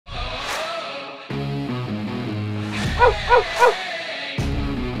Welcome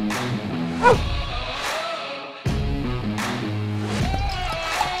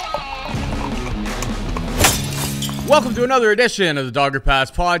to another edition of the Dogger Pass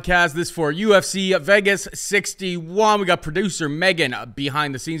podcast. This for UFC Vegas 61. We got producer Megan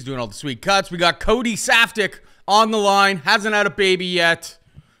behind the scenes doing all the sweet cuts. We got Cody Saftic on the line. Hasn't had a baby yet,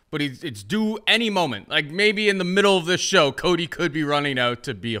 but it's due any moment. Like maybe in the middle of this show, Cody could be running out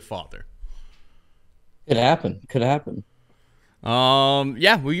to be a father. Could happen. Could happen.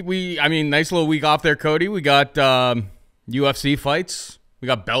 Yeah, I mean, nice little week off there, Cody. We got UFC fights. We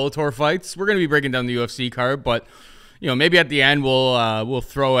got Bellator fights. We're going to be breaking down the UFC card, but you know, maybe at the end we'll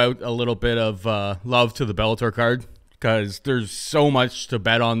throw out a little bit of love to the Bellator card because there's so much to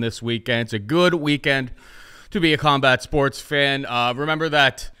bet on this weekend. It's a good weekend to be a combat sports fan. Remember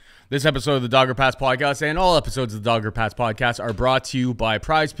that this episode of the Dogger Pass podcast and all episodes of the Dogger Pass podcast are brought to you by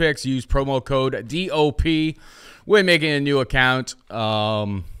Prize Picks. Use promo code DOP when making a new account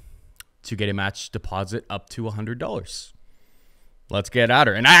to get a match deposit up to $100. Let's get at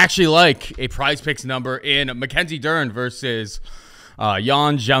her. And I actually like a Prize Picks number in Mackenzie Dern versus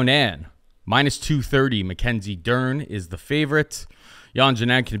Xionan. Minus 230. Mackenzie Dern is the favorite.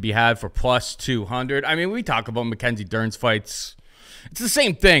 Xionan can be had for plus 200. I mean, we talk about Mackenzie Dern's fights. It's the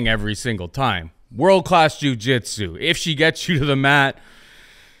same thing every single time. World-class jiu-jitsu. If she gets you to the mat,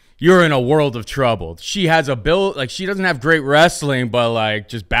 you're in a world of trouble. She has a build, like she doesn't have great wrestling, but like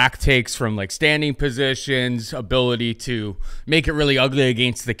just back takes from like standing positions, ability to make it really ugly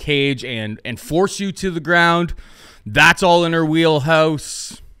against the cage and force you to the ground. That's all in her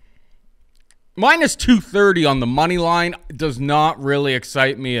wheelhouse. Minus 230 on the money line does not really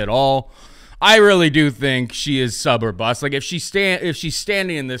excite me at all. I really do think she is sub or bust. Like if she's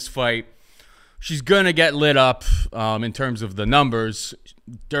standing in this fight, she's going to get lit up in terms of the numbers.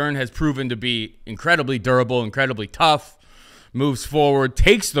 Dern has proven to be incredibly durable, incredibly tough, moves forward,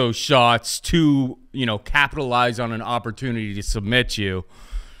 takes those shots to, you know, capitalize on an opportunity to submit you.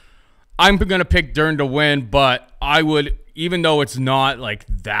 I'm going to pick Dern to win, but I would, even though it's not like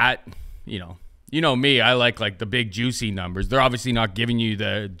that, you know me, I like the big juicy numbers. They're obviously not giving you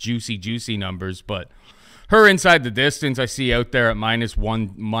the juicy numbers, but her inside the distance I see out there at minus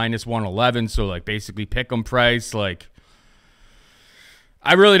 111, so like basically pick 'em price. Like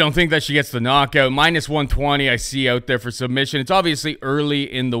I really don't think that she gets the knockout. Minus 120 I see out there for submission. It's obviously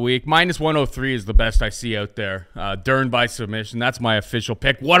early in the week. Minus 103 is the best I see out there. Dern by submission. That's my official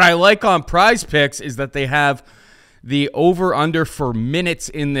pick. What I like on Prize Picks is that they have the over-under for minutes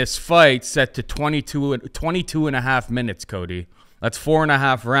in this fight set to 22 and a half minutes, Cody. That's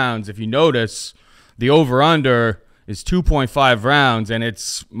 4.5 rounds. If you notice, the over-under is 2.5 rounds, and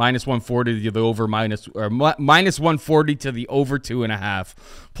it's minus 140 to the over minus 140 to the over 2.5,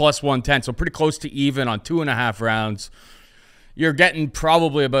 plus 110. So pretty close to even on 2.5 rounds. You're getting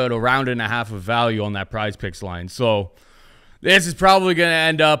probably about a round and a half of value on that Prize Picks line. So this is probably going to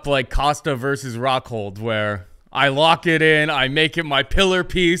end up like Costa versus Rockhold, where I lock it in, I make it my pillar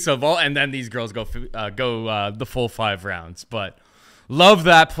piece of all, and then these girls go the full 5 rounds. But love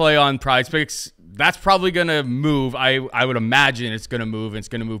that play on Prize Picks. That's probably going to move. I would imagine it's going to move, and it's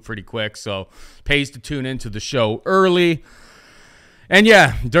going to move pretty quick. So pays to tune into the show early. And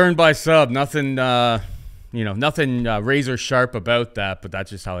yeah, Dern by sub. Nothing, nothing razor sharp about that, but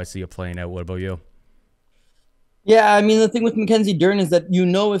that's just how I see it playing out. What about you? Yeah, I mean, the thing with Mackenzie Dern is that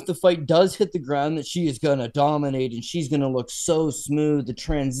if the fight does hit the ground, that she is going to dominate, and she's going to look so smooth. The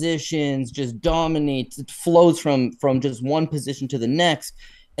transitions just dominate. It flows from just one position to the next.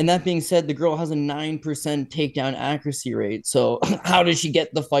 And that being said, the girl has a 9% takedown accuracy rate. So how does she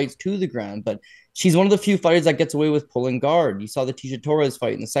get the fights to the ground? But she's one of the few fighters that gets away with pulling guard. You saw the Tisha Torres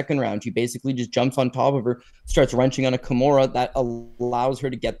fight in the second round. She basically just jumps on top of her, starts wrenching on a Kimura. That allows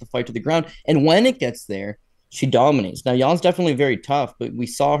her to get the fight to the ground. And when it gets there, she dominates. Now, Jan's definitely very tough, but we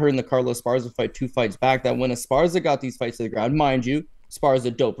saw her in the Carlos Esparza fight 2 fights back, that when Esparza got these fights to the ground, mind you, Esparza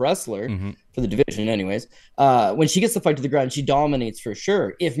a dope wrestler for the division anyways. When she gets the fight to the ground, she dominates for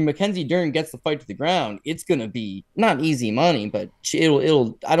sure. If Mackenzie Dern gets the fight to the ground, it's going to be not easy money, but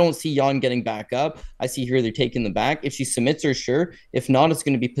I don't see Jan getting back up. I see her either taking the back. If she submits her, sure. If not, it's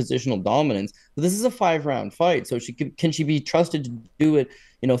going to be positional dominance. But this is a 5-round fight, so can she be trusted to do it,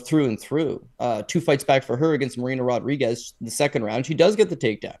 through and through? 2 fights back for her against Marina Rodriguez, the second round. She does get the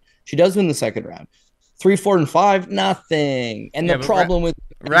takedown. She does win the second round. 3, 4, and 5, nothing. And the problem with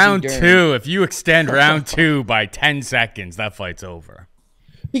round 2, if you extend round 2 by 10 seconds, that fight's over.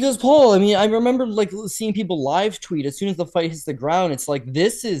 Because Paul, I mean, I remember like seeing people live tweet as soon as the fight hits the ground. It's like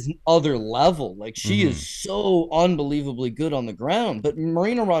this is other level. Like she is so unbelievably good on the ground. But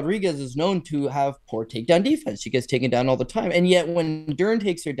Marina Rodriguez is known to have poor takedown defense. She gets taken down all the time. And yet when Dern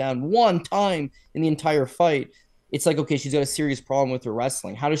takes her down one time in the entire fight, it's like, okay, she's got a serious problem with her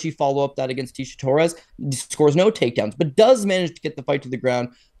wrestling. How does she follow up that against Tecia Torres? Scores no takedowns, but does manage to get the fight to the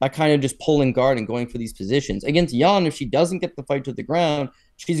ground by kind of just pulling guard and going for these positions. Against Jan, if she doesn't get the fight to the ground,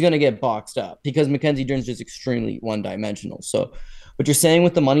 she's going to get boxed up because Mackenzie Dern's just extremely one-dimensional. So what you're saying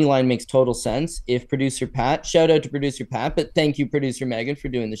with the money line makes total sense. If producer Pat, shout out to producer Pat, but thank you, producer Megan, for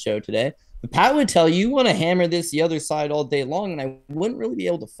doing the show today. But Pat would tell you want to hammer this the other side all day long, and I wouldn't really be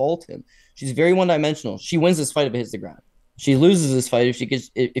able to fault him. She's very one-dimensional. She wins this fight if it hits the ground. She loses this fight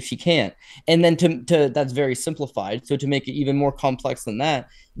if she can't. And then to that's very simplified. So to make it even more complex than that,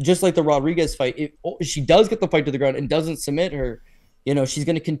 just like the Rodriguez fight, if she does get the fight to the ground and doesn't submit her, you know, she's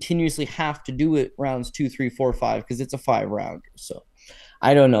going to continuously have to do it rounds 2, 3, 4, 5 because it's a 5-rounder. So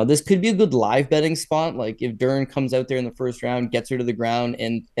I don't know. This could be a good live betting spot. Like if Dern comes out there in the first round, gets her to the ground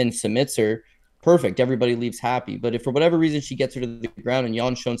and submits her, perfect. Everybody leaves happy. But if for whatever reason she gets her to the ground and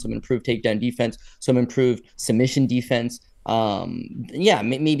Jan's shown some improved takedown defense, some improved submission defense, yeah,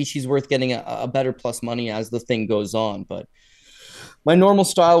 maybe she's worth getting a better plus money as the thing goes on. But my normal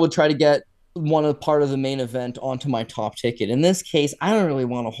style would try to get part of the main event onto my top ticket. In this case, I don't really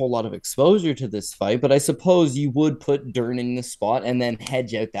want a whole lot of exposure to this fight, but I suppose you would put Dern in this spot and then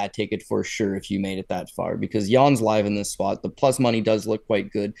hedge out that ticket for sure if you made it that far, because Jan's live in this spot. The plus money does look quite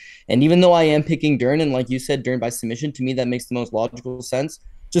good. And even though I am picking Dern, and like you said, Dern by submission, to me, that makes the most logical sense.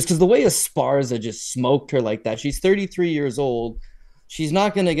 Just because the way Esparza just smoked her like that, she's 33 years old. She's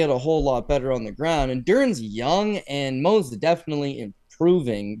not going to get a whole lot better on the ground. And Dern's young and most definitely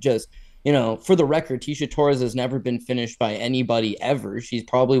improving. Just, you know, for the record, Tecia Torres has never been finished by anybody ever. She's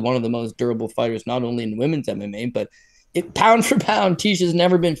probably one of the most durable fighters, not only in women's MMA, but pound for pound, Ticia's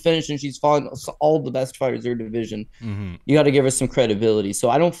never been finished, and she's fought all the best fighters in her division. You got to give her some credibility. So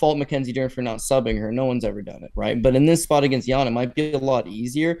I don't fault Mackenzie Dern for not subbing her. No one's ever done it, right? But in this spot against Jan, it might be a lot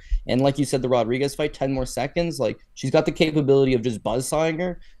easier. And like you said, the Rodriguez fight, 10 more seconds. Like, she's got the capability of just buzzsawing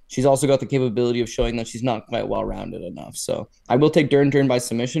her. She's also got the capability of showing that she's not quite well-rounded enough. So I will take Dern by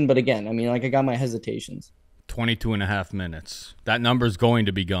submission. But again, I mean, like, I got my hesitations. 22 and a half minutes. That number's going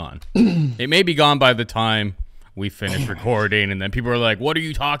to be gone. It may be gone by the time we finish recording, and then people are like, what are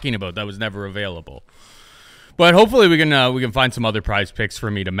you talking about? That was never available. But hopefully we can find some other prize picks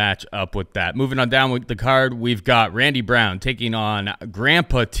for me to match up with that. Moving on down with the card, we've got Randy Brown taking on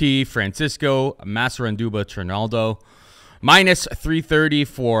Grandpa T, Francisco Massaranduba Trinaldo. Minus 330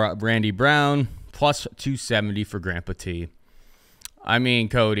 for Randy Brown, plus 270 for Grandpa T. I mean,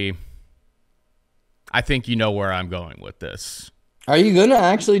 Cody, I think you know where I'm going with this. Are you gonna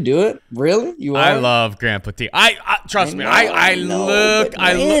actually do it? Really? You are? I love Grandpa T. I trust me.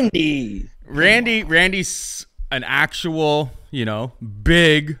 Randy's an actual, you know,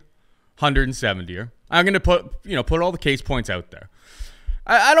 big 170er. I'm gonna put all the case points out there.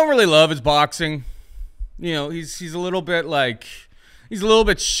 I don't really love his boxing. You know, he's a little bit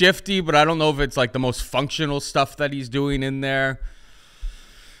shifty, but I don't know if it's like the most functional stuff that he's doing in there.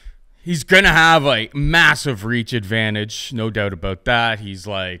 He's going to have a massive reach advantage, no doubt about that. He's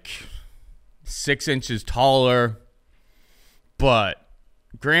like 6 inches taller. But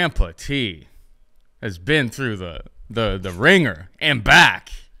Grandpa T has been through the ringer and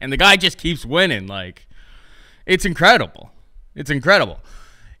back. And the guy just keeps winning. Like, it's incredible. It's incredible.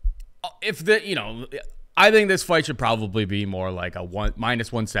 I think this fight should probably be more like a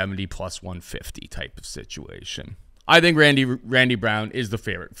minus 170 plus 150 type of situation. I think Randy Brown is the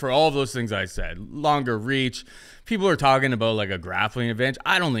favorite for all of those things I said. Longer reach. People are talking about like a grappling advantage.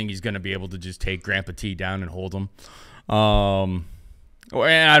 I don't think he's going to be able to just take Grandpa T down and hold him. And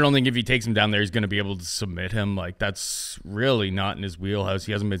I don't think if he takes him down there, he's going to be able to submit him. Like, that's really not in his wheelhouse.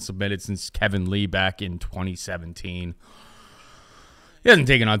 He hasn't been submitted since Kevin Lee back in 2017. He hasn't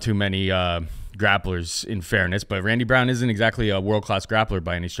taken on too many grapplers, in fairness, but Randy Brown isn't exactly a world-class grappler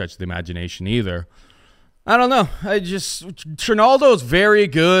by any stretch of the imagination either. I don't know. Trinaldo is very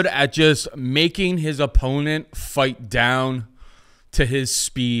good at just making his opponent fight down to his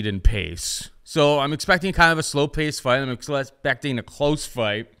speed and pace. So I'm expecting kind of a slow-paced fight. I'm expecting a close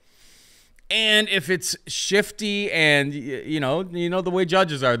fight. And if it's shifty and, you know the way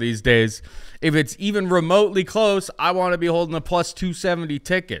judges are these days, if it's even remotely close, I want to be holding a plus 270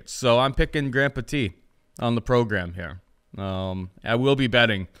 ticket. So I'm picking Grandpa T on the program here. I will be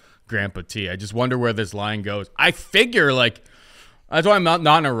betting Grandpa T. I just wonder where this line goes. I figure, like, that's why I'm not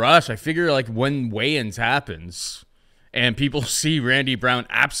in a rush. I figure, like, when weigh-ins happens, and people see Randy Brown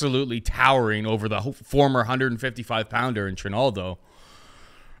absolutely towering over the former 155-pounder in Trinaldo,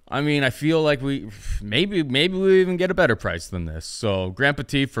 I mean, I feel like maybe we even get a better price than this. So Grand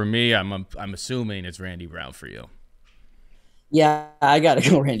Petit for me, I'm assuming it's Randy Brown for you. Yeah, I got to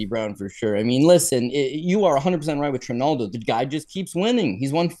go Randy Brown for sure. I mean, listen, you are 100% right with Trinaldo. The guy just keeps winning.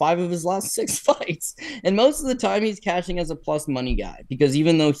 He's won 5 of his last 6 fights. And most of the time, he's cashing as a plus money guy because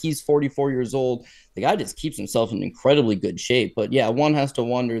even though he's 44 years old, the guy just keeps himself in incredibly good shape. But yeah, one has to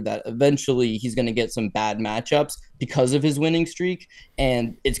wonder that eventually he's going to get some bad matchups because of his winning streak,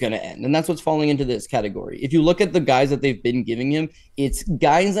 and it's going to end. And that's what's falling into this category. If you look at the guys that they've been giving him, it's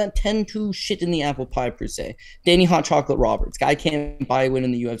guys that tend to shit in the apple pie, per se. Danny Hot Chocolate Roberts, guy can't buy a win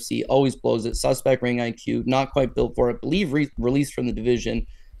in the UFC, always blows it, suspect ring IQ, not quite built for it, believe released from the division,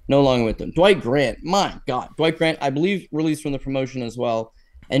 no longer with them. Dwight Grant, my God. Dwight Grant, I believe, released from the promotion as well.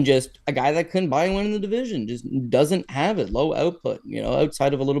 And just a guy that couldn't buy one in the division, just doesn't have it. Low output,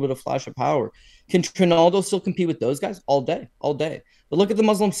 outside of a little bit of flash of power. Can Trinaldo still compete with those guys? All day. But look at the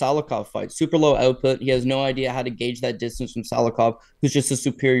Muslim Salikov fight. Super low output. He has no idea how to gauge that distance from Salikov, who's just a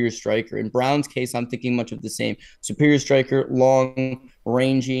superior striker. In Brown's case, I'm thinking much of the same. Superior striker, long,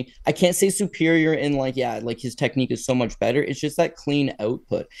 rangy. I can't say superior in like his technique is so much better. It's just that clean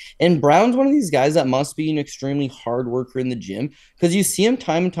output. And Brown's one of these guys that must be an extremely hard worker in the gym because you see him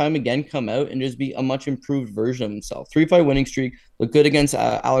time and time again come out and just be a much improved version of himself. 3-fight winning streak, looked good against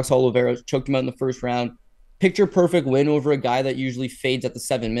Alex Oliveira, choked him out in the first round. Picture perfect win over a guy that usually fades at the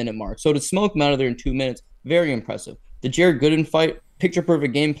 7-minute mark. So to smoke him out of there in 2 minutes, very impressive. The Jared Gooden fight, picture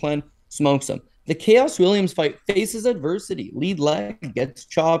perfect game plan, smokes him. The Chaos Williams fight faces adversity. Lead leg gets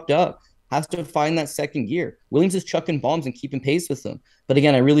chopped up. Has to find that second gear. Williams is chucking bombs and keeping pace with them. But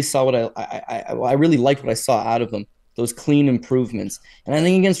again, I really saw I really liked what I saw out of him. Those clean improvements. And I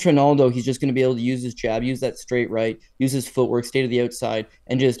think against Trinaldo, he's just going to be able to use his jab, use that straight right, use his footwork, stay to the outside,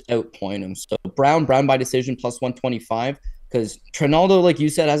 and just outpoint him. So Brown by decision plus 125, because Trinaldo, like you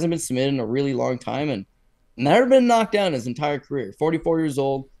said, hasn't been submitted in a really long time and never been knocked down his entire career. 44 years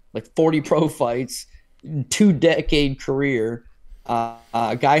old, like 40 pro fights, 2-decade career.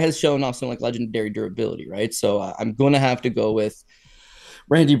 Guy has shown off some like legendary durability, right? So I'm going to have to go with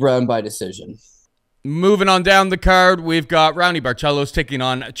Randy Brown by decision. Moving on down the card, we've got Raoni Barcelos taking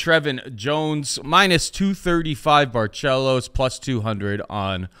on Trevin Jones. Minus 235 Barcelos, plus 200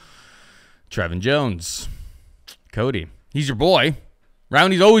 on Trevin Jones. Cody, he's your boy.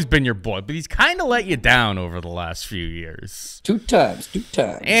 Raoni's always been your boy, but he's kind of let you down over the last few years. Two times.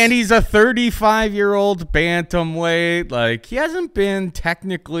 And he's a 35-year-old bantamweight. Like, he hasn't been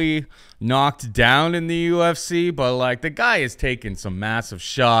technically knocked down in the UFC, but, like, the guy has taken some massive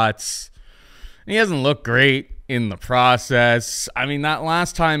shots. He hasn't looked great in the process. I mean, that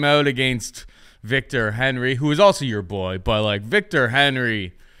last time out against Victor Henry, who is also your boy, but, like, Victor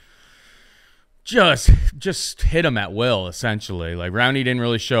Henry just hit him at will, essentially. Like, Raoni didn't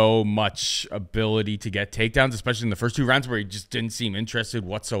really show much ability to get takedowns, especially in the first 2 rounds where he just didn't seem interested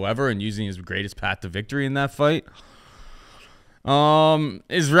whatsoever in using his greatest path to victory in that fight.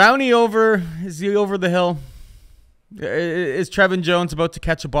 Is Raoni over? Is he over the hill? Is Trevin Jones about to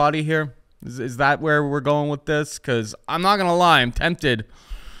catch a body here? Is that where we're going with this? Because I'm not gonna lie, I'm tempted.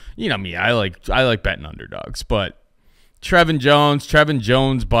 You know me, I like betting underdogs, but Trevin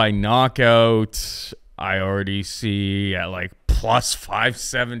Jones by knockout, I already see at like plus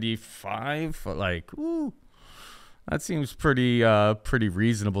 575. Like, ooh, that seems pretty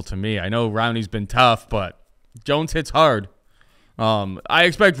reasonable to me. I know Raoni's been tough, but Jones hits hard. I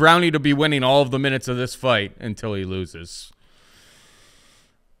expect Raoni to be winning all of the minutes of this fight until he loses.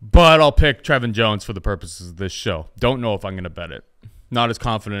 But I'll pick Trevin Jones for the purposes of this show. Don't know if I'm going to bet it. Not as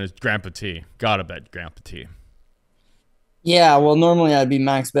confident as Grand Petit. Gotta bet Grand Petit. Yeah, well, normally I'd be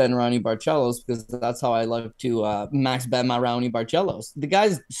max betting Raoni Barcelos because that's how I like to max bet my Raoni Barcelos. The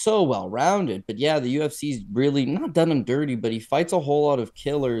guy's so well-rounded, but yeah, the UFC's really not done him dirty, but he fights a whole lot of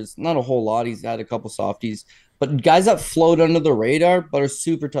killers. Not a whole lot. He's had a couple softies. But guys that float under the radar but are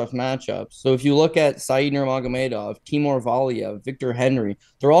super tough matchups. So if you look at Said Nurmagomedov, Timur Valiev, Victor Henry,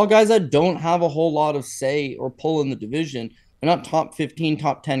 they're all guys that don't have a whole lot of say or pull in the division. They're not top 15,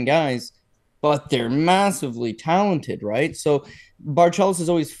 top 10 guys, but they're massively talented, right? So Barcelos is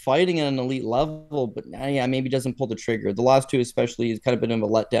always fighting at an elite level, but yeah, maybe doesn't pull the trigger. The last 2 especially has kind of been of a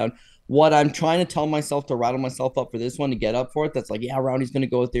letdown. What I'm trying to tell myself to rattle myself up for this one to get up for it, that's like, yeah, Raoni's going to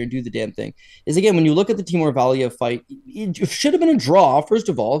go out there and do the damn thing, is again, when you look at the Timur Valiev fight, it should have been a draw. First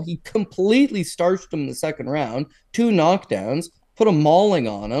of all, he completely starched him in the second round, 2 knockdowns, put a mauling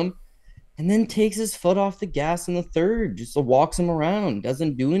on him. and then takes his foot off the gas in the third, just walks him around,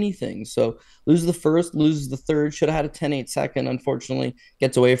 doesn't do anything. So loses the first, loses the third, should have had a 10-8 second, unfortunately,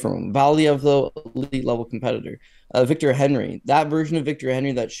 gets away from him. Valiev, though, elite level competitor. Victor Henry, that version of Victor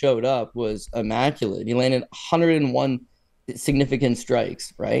Henry that showed up was immaculate. He landed 101 significant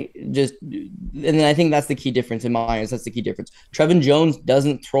strikes, right? Just, and I think that's the key difference in my eyes. That's the key difference. Trevin Jones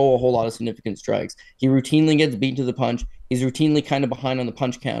doesn't throw a whole lot of significant strikes. He routinely gets beat to the punch. He's routinely kind of behind on the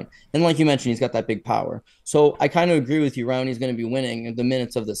punch count. And like you mentioned, he's got that big power. So I kind of agree with you. Raoni's going to be winning the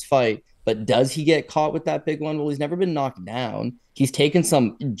minutes of this fight. But does he get caught with that big one? Well, he's never been knocked down. He's taken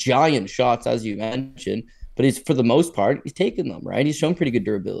some giant shots, as you mentioned. But he's, for the most part, he's taken them, right? He's shown pretty good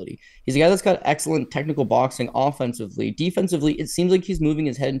durability. He's a guy that's got excellent technical boxing offensively. Defensively, it seems like he's moving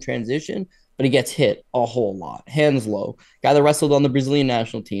his head in transition, but he gets hit a whole lot. Hands low. Guy that wrestled on the Brazilian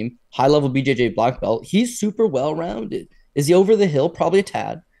national team, high-level BJJ black belt. He's super well-rounded. Is he over the hill? Probably a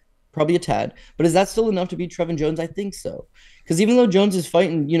tad. Probably a tad. But is that still enough to beat Trevin Jones? I think so. Because even though Jones is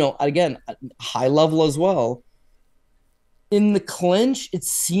fighting, you know, again, high level as well, in the clinch, it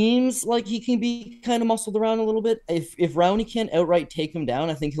seems like he can be kind of muscled around a little bit. If Raoni can't outright take him down,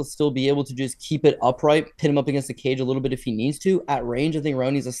 I think he'll still be able to just keep it upright, pin him up against the cage a little bit if he needs to. At range, I think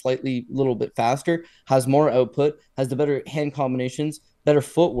Raoni's a little bit faster, has more output, has the better hand combinations, better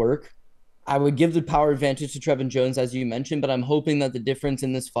footwork. I would give the power advantage to Trevin Jones, as you mentioned, but I'm hoping that the difference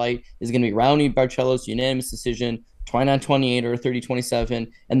in this fight is going to be Raoni, Barcelos, unanimous decision, 29-28 or 30-27,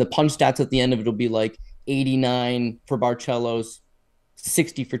 and the punch stats at the end of it will be like 89 for Barcelos,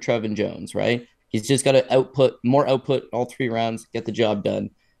 60 for Trevin Jones, right? He's just got to more output all 3 rounds, get the job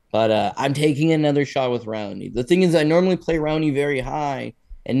done. But I'm taking another shot with Raoni. The thing is, I normally play Raoni very high,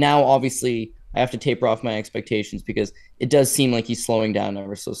 and now obviously I have to taper off my expectations because it does seem like he's slowing down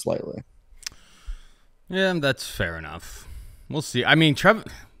ever so slightly. Yeah, that's fair enough. We'll see. I mean,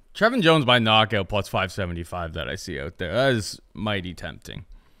 Trevin Jones by knockout plus 575 that I see out there. That is mighty tempting.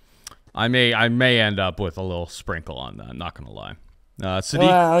 I may end up with a little sprinkle on that. I'm not gonna lie. Sodiq,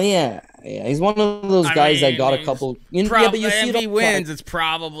 well, yeah, he's one of those guys that got a couple. But you see if he wins, it's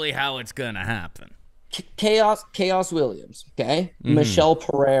probably how it's gonna happen. Chaos Williams, okay, Michelle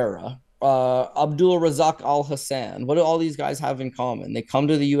Pereira, Abdul Razak Al Hassan. What do all these guys have in common? They come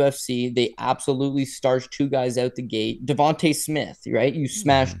to the UFC. They absolutely starch 2 guys out the gate. Devontae Smith, right? You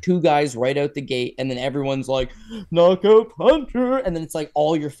smash 2 guys right out the gate, and then everyone's like, knockout puncher. And then it's like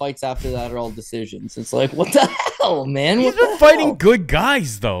all your fights after that are all decisions. It's like, what the hell, man? He's been fighting good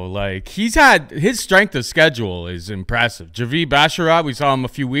guys, though. Like, he's had his strength of schedule is impressive. Javid Basharat, we saw him a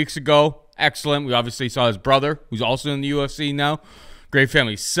few weeks ago. Excellent. We obviously saw his brother, who's also in the UFC now. Great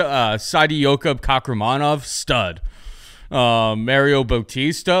family. Saidi Yokub Kakramanov, stud. Mario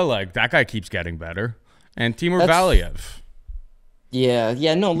Bautista, like, that guy keeps getting better. And Timur Valiev. Yeah,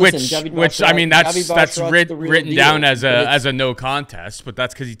 no, listen. Which I mean, that's written down as a no contest, but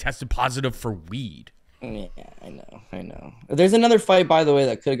that's because he tested positive for weed. Yeah, I know. There's another fight, by the way,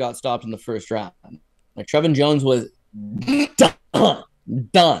 that could have got stopped in the first round. Like, Trevin Jones was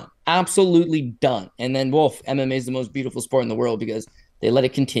done. Absolutely done. And then Wolf, MMA is the most beautiful sport in the world because they let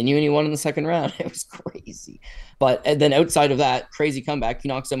it continue and he won in the second round. It was crazy. But then outside of that, crazy comeback, he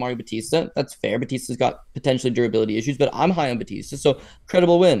knocks out Mario Batista. That's fair. Batista's got potentially durability issues, but I'm high on Batista. So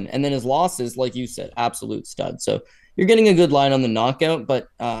credible win. And then his losses, like you said, absolute stud. So you're getting a good line on the knockout, but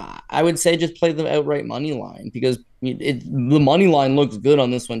I would say just play the outright money line because the money line looks good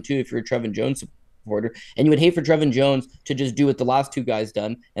on this one too if you're a Trevin Jones supporter. And you would hate for Trevin Jones to just do what the last 2 guys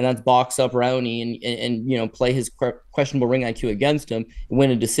done, and that's box up Raoni and you know, play his questionable ring IQ against him and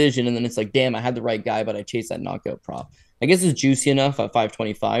win a decision. And then it's like, damn, I had the right guy, but I chased that knockout prop. I guess it's juicy enough at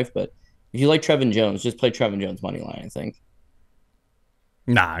 525, but if you like Trevin Jones, just play Trevin Jones money line, I think.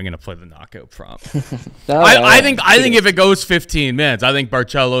 Nah, I'm gonna play the knockout prop. I think if it goes 15 minutes, I think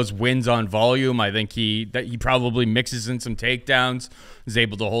Barcelos wins on volume. I think he probably mixes in some takedowns, is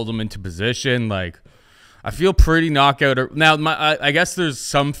able to hold him into position. Like, I feel pretty knockout. Now, I guess there's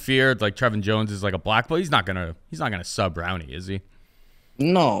some fear like Trevin Jones is like a black belt. He's not gonna sub Raoni, is he?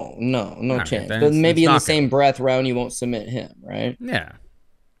 No chance. But maybe in the same breath, Raoni won't submit him, right? Yeah.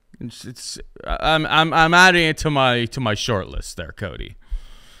 I'm adding it to my short list there, Cody.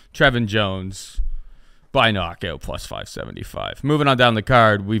 Trevin Jones by knockout plus 575. Moving on down the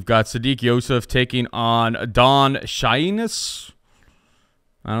card, we've got Sodiq Yusuff taking on Don Shainis.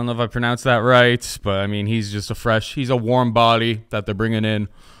 I don't know if I pronounced that right, but I mean, he's a warm body that they're bringing in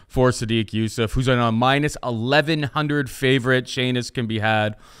for Sodiq Yusuff, who's on a minus 1,100 favorite. Shainis can be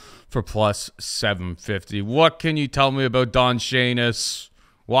had for plus 750. What can you tell me about Don Shainis?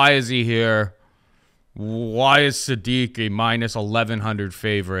 Why is he here? Why is Sodiq a minus 1,100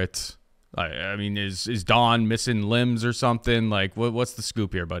 favorite? I mean, is Don missing limbs or something? Like, what's the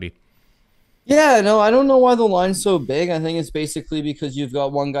scoop here, buddy? Yeah, no, I don't know why the line's so big. I think it's basically because you've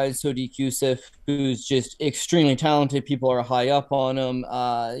got one guy, Sodiq Yusuff, who's just extremely talented. People are high up on him.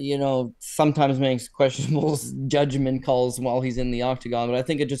 Sometimes makes questionable judgment calls while he's in the octagon, but I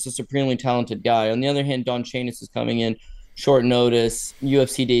think it's just a supremely talented guy. On the other hand, Don Shainis is coming in short notice,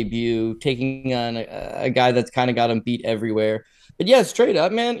 UFC debut, taking on a guy that's kind of got him beat everywhere. But yeah, straight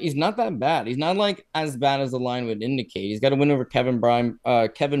up, man, he's not that bad. He's not like as bad as the line would indicate. He's got a win over Kevin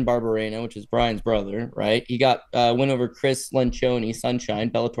Barberena, which is Brian's brother, right? He got a win over Chris Lencioni,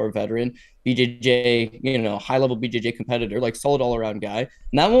 Sunshine, Bellator veteran, BJJ, high level BJJ competitor, like solid all around guy.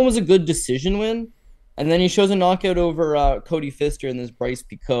 And that one was a good decision win. And then he shows a knockout over Cody Pfister and this Bryce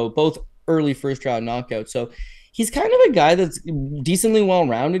Picot, both early first round knockouts. So he's kind of a guy that's decently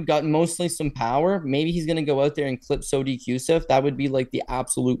well-rounded, got mostly some power. Maybe he's going to go out there and clip Sodiq Yusuff. That would be like the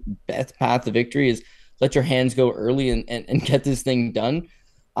absolute best path to victory is let your hands go early and get this thing done.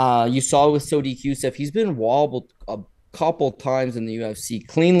 You saw with Sodiq Yusuff, he's been wobbled a couple times in the UFC,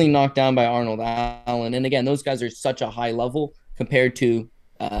 cleanly knocked down by Arnold Allen. And again, those guys are such a high level compared to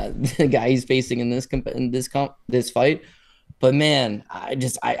the guy he's facing in this fight. But man, I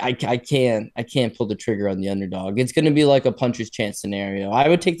can't pull the trigger on the underdog. It's going to be like a puncher's chance scenario. I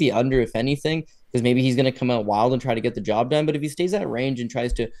would take the under if anything, because maybe he's going to come out wild and try to get the job done. But if he stays at range and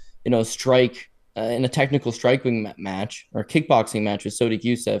tries to, strike in a technical striking match or kickboxing match with Sodiq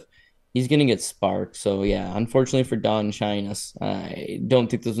Yusuff, he's going to get sparked. So yeah, unfortunately for Don Shainis, I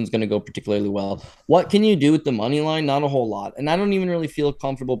don't think this one's going to go particularly well. What can you do with the money line? Not a whole lot. And I don't even really feel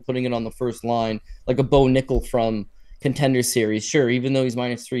comfortable putting it on the first line like a Bo Nickel from Contender Series. Sure, even though he's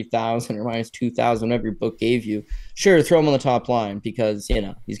minus 3,000 or minus 2,000, whatever your book gave you, sure, throw him on the top line because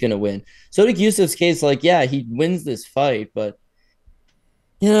he's gonna win. Sodiq Yusuff's case, he wins this fight, but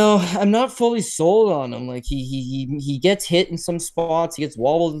I'm not fully sold on him. Like he gets hit in some spots, he gets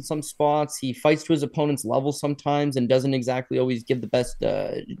wobbled in some spots, he fights to his opponent's level sometimes and doesn't exactly always give the best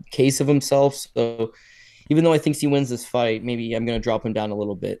case of himself. So even though I think he wins this fight, maybe I'm going to drop him down a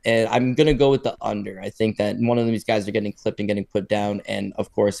little bit. And I'm going to go with the under. I think that one of these guys are getting clipped and getting put down. And,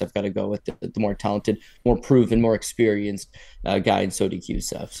 of course, I've got to go with the more talented, more proven, more experienced guy in Sodiq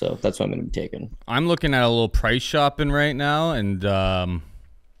Yusuff. So that's what I'm going to be taking. I'm looking at a little price shopping right now. And,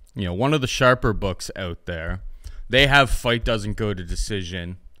 one of the sharper books out there, they have fight doesn't go to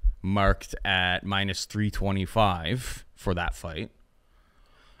decision marked at minus 325 for that fight.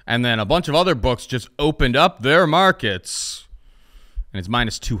 And then a bunch of other books just opened up their markets, and it's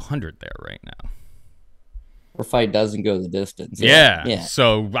minus 200 there right now. Or fight doesn't go the distance. Yeah.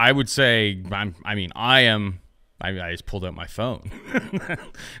 So I would say, I just pulled out my phone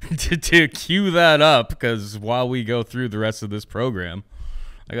to cue that up because while we go through the rest of this program,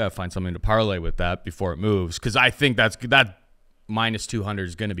 I got to find something to parlay with that before it moves because I think that minus 200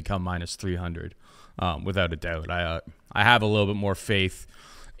 is going to become minus 300 without a doubt. I have a little bit more faith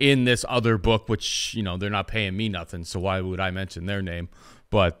in this other book, which, they're not paying me nothing, so why would I mention their name?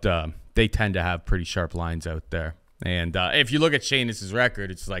 But they tend to have pretty sharp lines out there. And if you look at Shainis' record,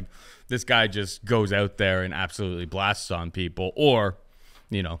 it's like this guy just goes out there and absolutely blasts on people. Or,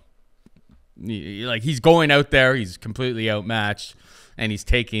 he's going out there, he's completely outmatched, and he's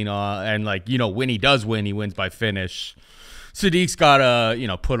taking and when he does win, he wins by finish. Sodiq's got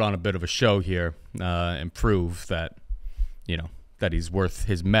to, put on a bit of a show here and prove that, that he's worth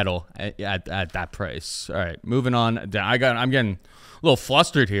his medal at that price. All right, moving on. I'm getting a little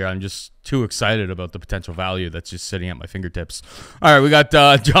flustered here. I'm just too excited about the potential value that's just sitting at my fingertips. All right, we got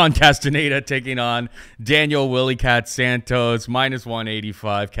John Castaneda taking on Daniell Willie Cat Santos, minus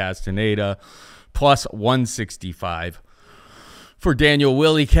 185 Castaneda, plus 165 for Daniell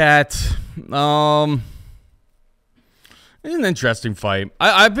Willie Cat. It's an interesting fight.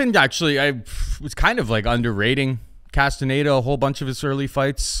 I was kind of underrating Castaneda a whole bunch of his early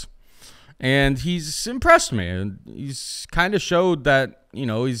fights, and he's impressed me. And he's kind of showed that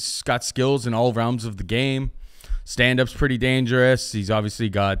he's got skills in all realms of the game. Stand-up's pretty dangerous. He's obviously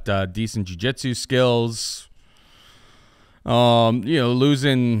got decent jiu-jitsu skills.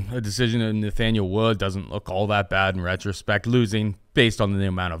 Losing a decision to Nathaniel Wood doesn't look all that bad in retrospect. Losing based on the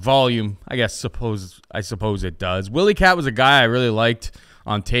amount of volume, I suppose it does. Willie Cat was a guy I really liked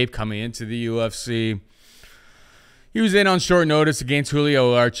on tape coming into the UFC. He was in on short notice against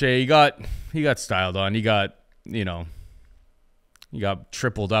Julio Arce. He got styled on. He got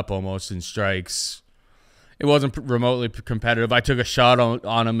tripled up almost in strikes. It wasn't remotely competitive. I took a shot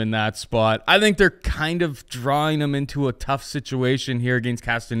on him in that spot. I think they're kind of drawing him into a tough situation here against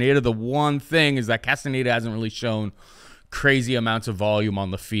Castaneda. The one thing is that Castaneda hasn't really shown crazy amounts of volume on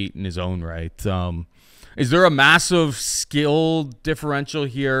the feet in his own right. Is there a massive skill differential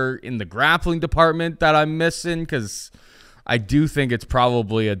here in the grappling department that I'm missing? Because I do think it's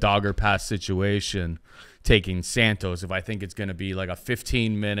probably a dogger pass situation taking Santos if I think it's going to be like a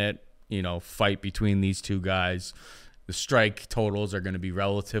 15-minute, fight between these two guys. The strike totals are going to be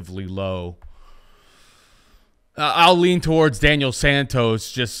relatively low. I'll lean towards Daniell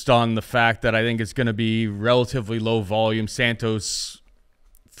Santos just on the fact that I think it's going to be relatively low volume. Santos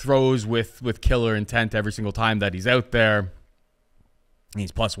throws with killer intent every single time that he's out there.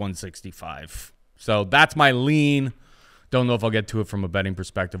 He's plus 165. So that's my lean. Don't know if I'll get to it from a betting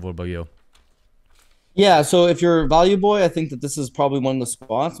perspective. What about you? Yeah, so if you're a value boy, I think that this is probably one of the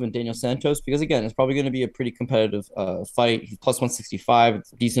spots with Daniell Santos because, again, it's probably going to be a pretty competitive fight. He's plus 165.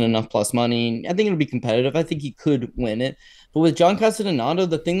 It's decent enough plus money. I think it'll be competitive. I think he could win it. But with John Castaneda,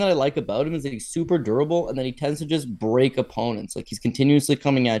 the thing that I like about him is that he's super durable and that he tends to just break opponents. Like, he's continuously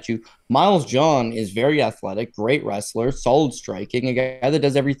coming at you. Miles John is very athletic, great wrestler, solid striking, a guy that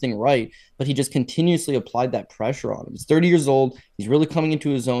does everything right, but he just continuously applied that pressure on him. He's 30 years old. He's really coming into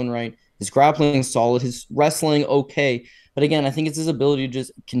his own right. His grappling is solid. His wrestling, okay. But again, I think it's his ability to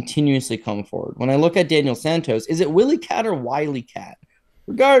just continuously come forward. When I look at Daniell Santos, is it Willie Cat or Wiley Cat?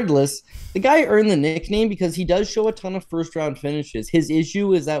 Regardless, the guy earned the nickname because he does show a ton of first-round finishes. His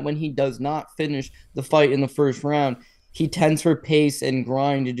issue is that when he does not finish the fight in the first round, he tends for pace and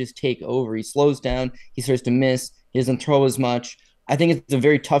grind to just take over. He slows down. He starts to miss. He doesn't throw as much. I think it's a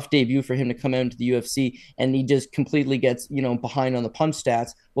very tough debut for him to come out into the UFC, and he just completely gets, behind on the punch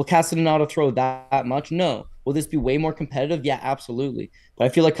stats. Will Castaneda throw that much? No. Will this be way more competitive? Yeah, absolutely. But I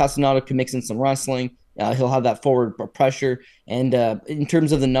feel like Castaneda can mix in some wrestling. He'll have that forward pressure. And in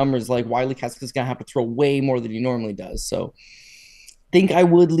terms of the numbers, like Wiley Cat's going to have to throw way more than he normally does. So I think I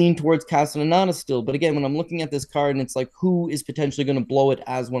would lean towards Castaneda still. But again, when I'm looking at this card and it's like who is potentially going to blow it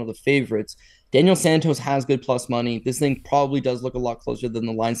as one of the favorites, Daniell Santos has good plus money. This thing probably does look a lot closer than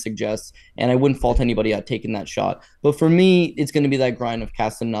the line suggests, and I wouldn't fault anybody out taking that shot. But for me, it's going to be that grind of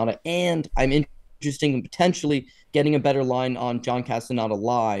Castaneda, and I'm interested in potentially getting a better line on John Castaneda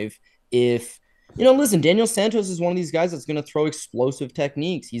live if listen, Daniell Santos is one of these guys that's going to throw explosive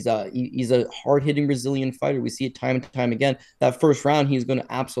techniques. He's a hard-hitting Brazilian fighter. We see it time and time again. That first round, he's going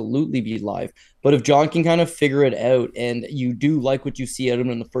to absolutely be live. But if John can kind of figure it out and you do like what you see out of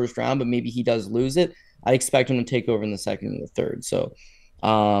him in the first round, but maybe he does lose it, I expect him to take over in the second and the third. So,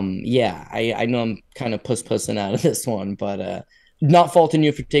 I know I'm kind of pussing out of this one, but not faulting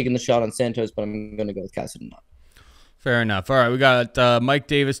you for taking the shot on Santos, but I'm going to go with Castaneda. Fair enough. All right, we got Mike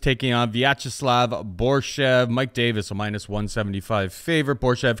Davis taking on Viacheslav Borschev. Mike Davis, a minus 175 favorite.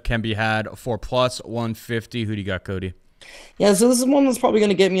 Borschev can be had for plus 150. Who do you got, Cody? Yeah, so this is one that's probably going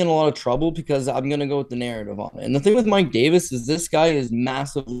to get me in a lot of trouble because I'm going to go with the narrative on it. And the thing with Mike Davis is this guy is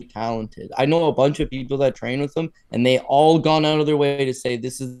massively talented. I know a bunch of people that train with him, and they all gone out of their way to say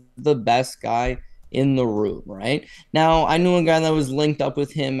this is the best guy in the room, right? Now, I knew a guy that was linked up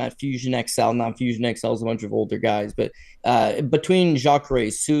with him at Fusion XL. Not Fusion XL is a bunch of older guys, but between Jacare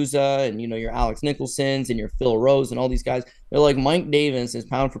Souza and, your Alex Nicholsons and your Phil Rose and all these guys, they're like Mike Davis is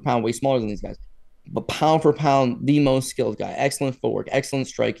pound for pound way smaller than these guys, but pound for pound, the most skilled guy. Excellent footwork, excellent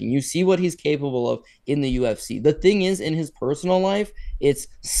striking. You see what he's capable of in the UFC. The thing is, in his personal life, it's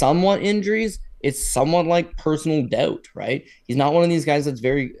somewhat injuries. It's somewhat like personal doubt, right? He's not one of these guys that's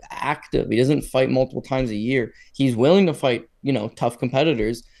very active. He doesn't fight multiple times a year. He's willing to fight, tough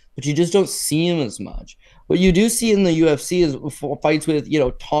competitors, but you just don't see him as much. What you do see in the UFC is fights with,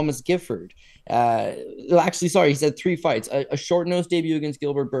 Thomas Gifford. He's had 3 fights. A short-nosed debut against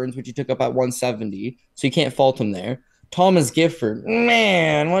Gilbert Burns, which he took up at 170, so you can't fault him there. Thomas Gifford,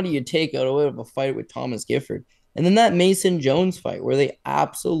 man, what do you take out of a fight with Thomas Gifford? And then that Mason Jones fight where they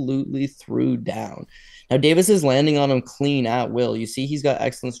absolutely threw down. Now, Davis is landing on him clean at will. You see he's got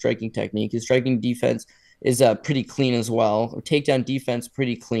excellent striking technique. His striking defense is pretty clean as well. Takedown defense,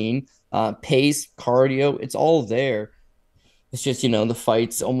 pretty clean. Pace, cardio, it's all there. It's just, the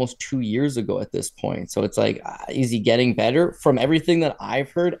fight's almost 2 years ago at this point. So it's like, is he getting better? From everything that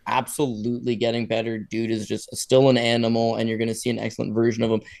I've heard, absolutely getting better. Dude is just still an animal, and you're going to see an excellent version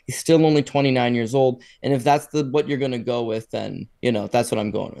of him. He's still only 29 years old. And if that's what you're going to go with, then, that's what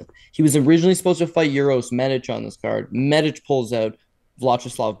I'm going with. He was originally supposed to fight Uros Medic on this card. Medic pulls out.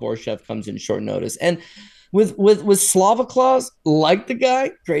 Viacheslav Borschev comes in short notice. And with Slava Claus, like the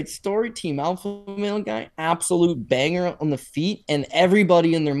guy, great story, team alpha male guy, absolute banger on the feet, and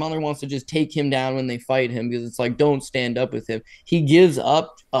everybody and their mother wants to just take him down when they fight him because it's like, don't stand up with him. He gives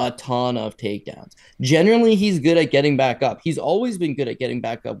up a ton of takedowns. Generally, he's good at getting back up. He's always been good at getting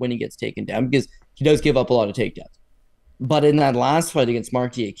back up when he gets taken down because he does give up a lot of takedowns. But in that last fight against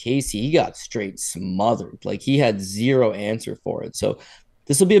Mark Diakase, he got straight smothered. Like he had zero answer for it. So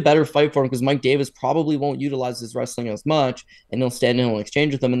this will be a better fight for him because Mike Davis probably won't utilize his wrestling as much, and he'll stand in and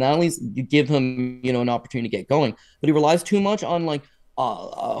exchange with him, and that at least you give him, an opportunity to get going. But he relies too much on like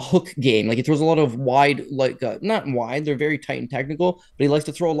a hook game. Like he throws a lot of wide, like not wide, they're very tight and technical, but he likes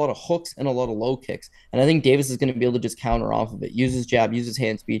to throw a lot of hooks and a lot of low kicks. And I think Davis is going to be able to just counter off of it, use his jab, use his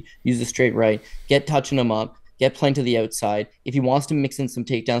hand speed, use his straight right, get touching him up, get playing to the outside. If he wants to mix in some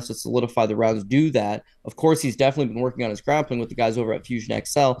takedowns to solidify the rounds, do that. Of course, he's definitely been working on his grappling with the guys over at Fusion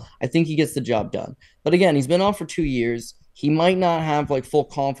XL. I think he gets the job done. But again, he's been off for 2 years. He might not have like full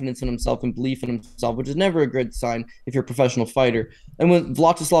confidence in himself and belief in himself, which is never a good sign if you're a professional fighter. And with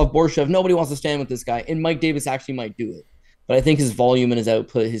Viacheslav Borschev, nobody wants to stand with this guy. And Mike Davis actually might do it. But I think his volume and his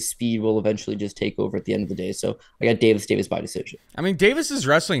output, his speed will eventually just take over at the end of the day. So I got Davis by decision. I mean, Davis's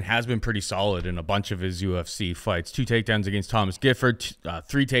wrestling has been pretty solid in a bunch of his UFC fights. 2 takedowns against Thomas Gifford,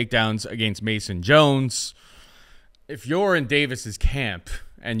 3 takedowns against Mason Jones. If you're in Davis's camp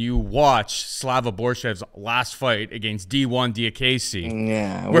and you watch Slava Borshev's last fight against D1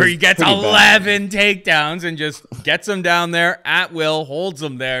 Diakase, where he gets 11 takedowns and just gets him down there at will, holds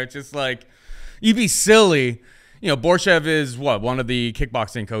him there, just like, you'd be silly. Borschev is one of the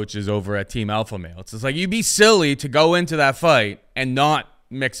kickboxing coaches over at Team Alpha Male. It's just like, you'd be silly to go into that fight and not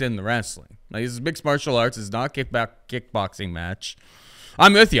mix in the wrestling. Like, this is mixed martial arts. It's not a kickboxing match.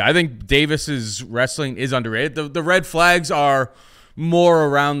 I'm with you. I think Davis's wrestling is underrated. The red flags are more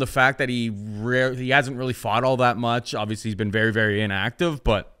around the fact that he hasn't really fought all that much. Obviously, he's been very, very inactive,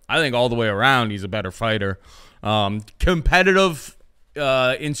 but I think all the way around, he's a better fighter. Competitive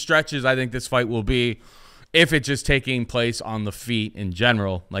in stretches, I think this fight will be. If it's just taking place on the feet in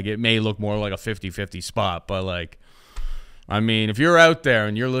general, like it may look more like a 50-50 spot. But, like, I mean, if you're out there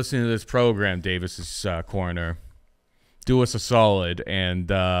and you're listening to this program, Davis's Corner, do us a solid and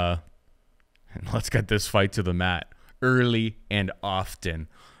let's get this fight to the mat early and often.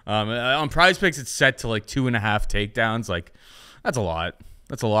 On Prize Picks, it's set to like 2.5 takedowns. Like, that's a lot.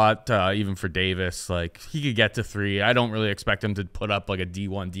 That's a lot, even for Davis. Like, he could get to 3. I don't really expect him to put up like a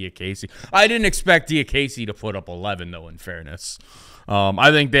D1 Diakase. I didn't expect Diakase to put up 11, though, in fairness.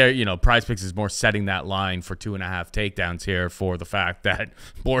 I think Prize Picks is more setting that line for 2.5 takedowns here for the fact that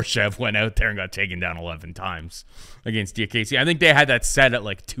Borschev went out there and got taken down 11 times against Diakase. I think they had that set at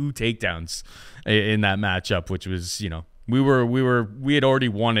like 2 takedowns in that matchup, which was, we had already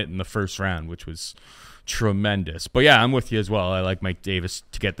won it in the first round, which was tremendous. But yeah, I'm with you as well. I like Mike Davis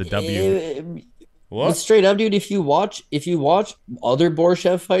to get the W. But straight up, dude, if you watch other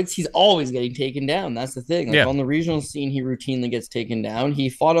Borschev fights, he's always getting taken down. That's the thing. On the regional scene, he routinely gets taken down. He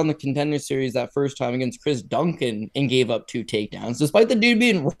fought on the Contender Series that first time against Chris Duncan and gave up 2 takedowns. Despite the dude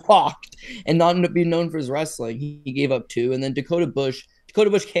being rocked and not being known for his wrestling, he gave up 2. And then Dakota Bush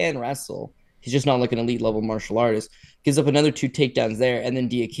can wrestle. He's just not like an elite level martial artist. Gives up another 2 takedowns there, and then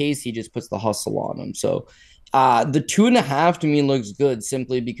Diakase just puts the hustle on him. So the 2.5 to me looks good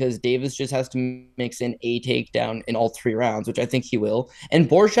simply because Davis just has to mix in a takedown in all 3 rounds, which I think he will. And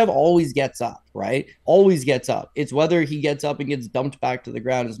Borschev always gets up, right? Always gets up. It's whether he gets up and gets dumped back to the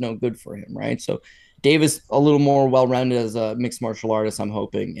ground is no good for him, right? So Davis a little more well-rounded as a mixed martial artist, I'm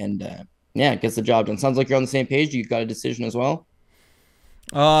hoping, and gets the job done. Sounds like you're on the same page. You got a decision as well?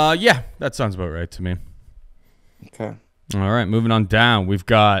 Yeah, that sounds about right to me. Okay. All right, moving on down. We've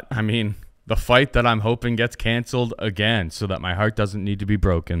got, the fight that I'm hoping gets canceled again so that my heart doesn't need to be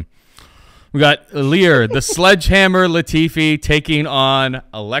broken. We got Ilir, the sledgehammer Latifi, taking on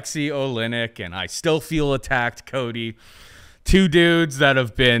Aleksei Oleinik, and I still feel attacked, Cody. 2 dudes that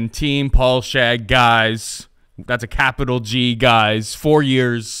have been Team Paul Shag guys. That's a capital G guys. 4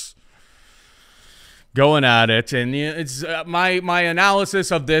 years going at it, and it's my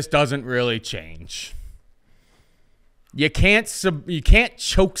analysis of this doesn't really change. You can't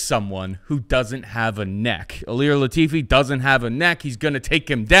choke someone who doesn't have a neck. Ilir Latifi doesn't have a neck. He's going to take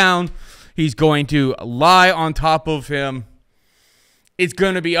him down. He's going to lie on top of him. It's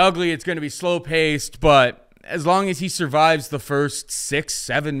going to be ugly. It's going to be slow-paced, but as long as he survives the first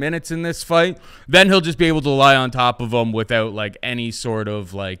 6-7 minutes in this fight, then he'll just be able to lie on top of him without like any sort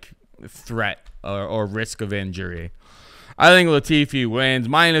of like threat or risk of injury. I think Latifi wins.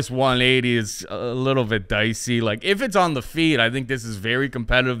 -180 is a little bit dicey. Like, if it's on the feet, I think this is very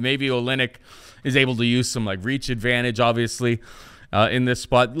competitive. Maybe Oleinik is able to use some, like, reach advantage, obviously, in this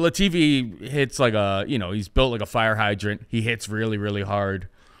spot. Latifi hits like a, he's built like a fire hydrant. He hits really, really hard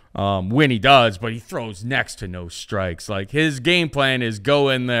when he does, but he throws next to no strikes. Like, his game plan is go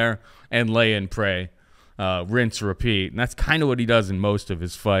in there and lay and pray. Rinse, repeat. And that's kind of what he does in most of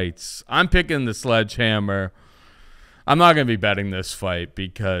his fights. I'm picking the sledgehammer. I'm not going to be betting this fight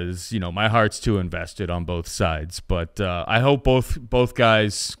because, my heart's too invested on both sides. But I hope both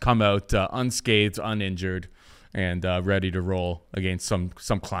guys come out unscathed, uninjured, and ready to roll against some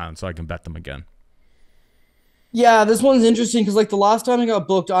clown so I can bet them again. Yeah, this one's interesting because, like, the last time he got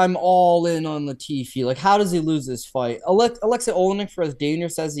booked, I'm all in on Latifi. Like, how does he lose this fight? Aleksei Oleinik, for as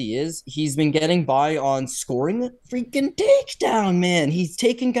dangerous as he is, he's been getting by on scoring a freaking takedown, man. He's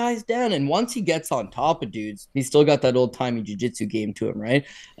taking guys down, and once he gets on top of dudes, he's still got that old-timey jiu-jitsu game to him, right?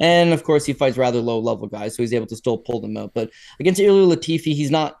 And, of course, he fights rather low-level guys, so he's able to still pull them out. But against Ilir Latifi,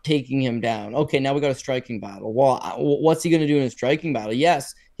 he's not taking him down. Okay, now we got a striking battle. Well, what's he going to do in a striking battle?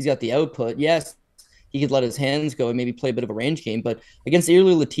 Yes, he's got the output. Yes, he could let his hands go and maybe play a bit of a range game. But against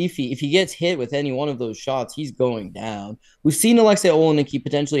Ilir Latifi, if he gets hit with any one of those shots, he's going down. We've seen Aleksei Oleinik, he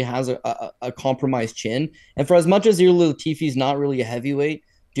potentially has a compromised chin. And for as much as Ilir Latifi's not really a heavyweight,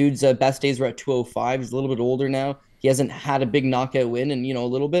 dude's best days were at 205. He's a little bit older now. He hasn't had a big knockout win in, a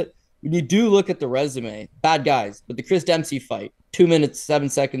little bit. When you do look at the resume, bad guys. But the Chris Dempsey fight, 2 minutes, 7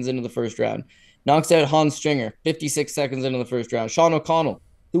 seconds into the first round. Knocks out Hans Stringer, 56 seconds into the first round. Sean O'Connell,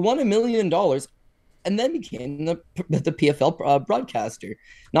 who won $1 million, and then became the PFL broadcaster.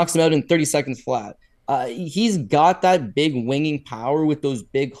 Knocks him out in 30 seconds flat. He's got that big winging power with those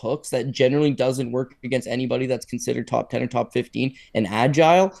big hooks that generally doesn't work against anybody that's considered top 10 or top 15 and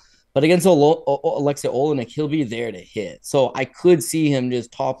agile. But against Aleksei Oleinik, he'll be there to hit. So I could see him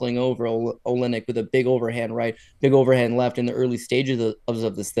just toppling over Oleinik with a big overhand right, big overhand left in the early stages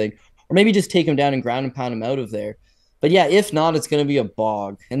of this thing. Or maybe just take him down and ground and pound him out of there. But yeah, if not, it's going to be a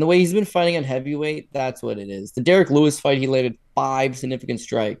bog. And the way he's been fighting at heavyweight, that's what it is. The Derek Lewis fight, he landed 5 significant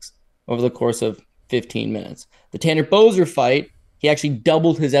strikes over the course of 15 minutes. The Tanner Boser fight, he actually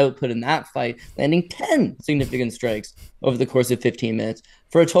doubled his output in that fight, landing 10 significant strikes over the course of 15 minutes,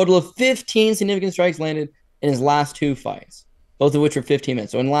 for a total of 15 significant strikes landed in his last 2 fights, both of which were 15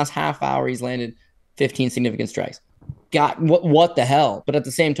 minutes. So in the last half hour, he's landed 15 significant strikes. What the hell? But at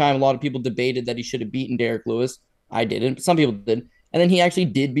the same time, a lot of people debated that he should have beaten Derek Lewis. I didn't, but some people did. And then he actually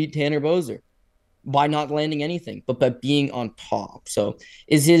did beat Tanner Boser by not landing anything, but by being on top. So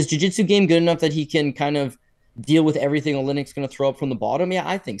is his jiu-jitsu game good enough that he can kind of deal with everything Oleinik's going to throw up from the bottom? Yeah,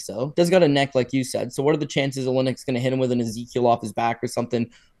 I think so. Does got a neck, like you said. So what are the chances Oleinik's going to hit him with an Ezekiel off his back or something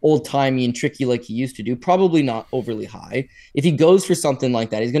old-timey and tricky like he used to do? Probably not overly high. If he goes for something like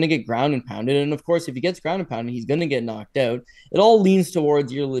that, he's going to get ground and pounded. And, of course, if he gets ground and pounded, he's going to get knocked out. It all leans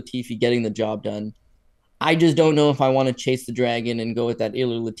towards Ilir Latifi getting the job done. I just don't know if I want to chase the dragon and go with that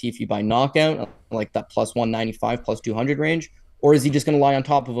Ilir Latifi by knockout, like that plus 195, plus 200 range, or is he just going to lie on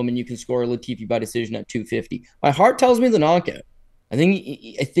top of him and you can score Latifi by decision at 250? My heart tells me the knockout. I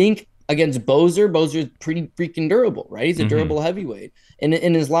think against Boser's pretty freaking durable, right? He's a durable heavyweight. And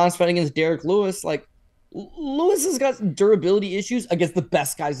in his last fight against Derek Lewis, like, Lewis has got durability issues against the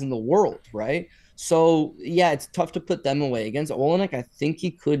best guys in the world, right? So, yeah, it's tough to put them away. Against Oleinik, I think he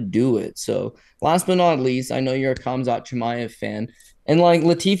could do it. So, last but not least, I know you're a Khamzat Chimaev fan. And, like,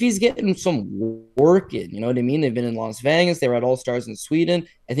 Latifi's getting some work in. You know what I mean? They've been in Las Vegas. They were at All-Stars in Sweden.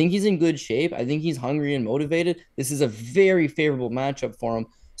 I think he's in good shape. I think he's hungry and motivated. This is a very favorable matchup for him.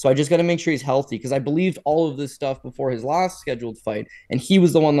 So, I just got to make sure he's healthy because I believed all of this stuff before his last scheduled fight. And he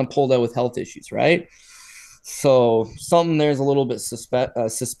was the one that pulled out with health issues, right? So something there's a little bit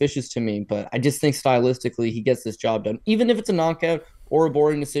suspicious to me, but I just think stylistically he gets this job done. Even if it's a knockout or a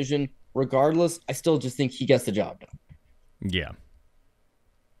boring decision, regardless, I still just think he gets the job done. Yeah.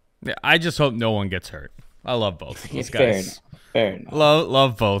 I just hope no one gets hurt. I love both of those guys. Fair enough.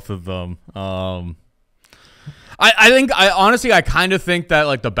 Love both of them. I honestly kind of think that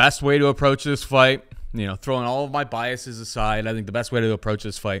like the best way to approach this fight, throwing all of my biases aside, I think the best way to approach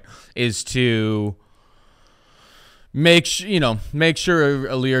this fight is to make sure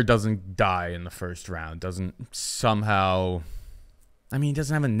Ilir doesn't die in the first round. Doesn't somehow, he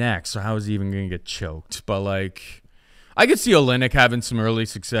doesn't have a neck, so how is he even going to get choked? But like, I could see Oleinik having some early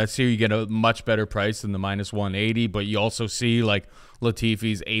success here. You get a much better price than the minus 180, but you also see like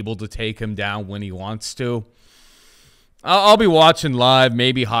Latifi's able to take him down when he wants to. I'll be watching live,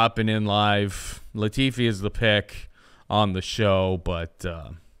 maybe hopping in live. Latifi is the pick on the show, but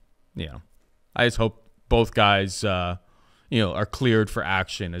I just hope both guys, are cleared for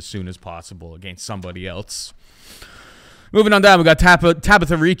action as soon as possible against somebody else. Moving on down, we got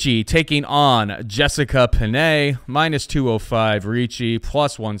Tabatha Ricci taking on Jessica Penne, minus 205 Ricci,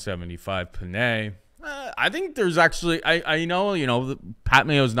 plus 175 Penne. I think there's actually, I know, Pat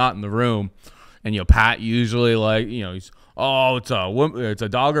Mayo's not in the room, and Pat usually he's it's a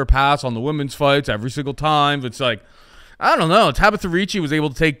dog or pass on the women's fights every single time. It's like, I don't know. Tabatha Ricci was able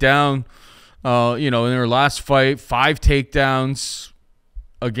to take down In her last fight, 5 takedowns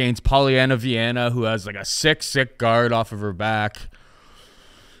against Polyana Viana, who has like a sick guard off of her back.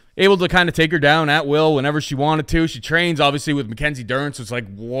 Able to kind of take her down at will whenever she wanted to. She trains obviously with Mackenzie Dern, so it's like,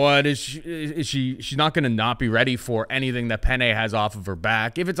 what is she? She's not going to not be ready for anything that Penne has off of her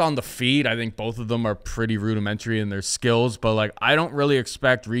back. If it's on the feet, I think both of them are pretty rudimentary in their skills, but like I don't really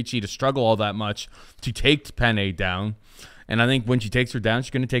expect Ricci to struggle all that much to take Penne down. And I think when she takes her down,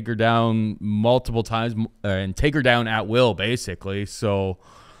 she's going to take her down multiple times and take her down at will, basically. So,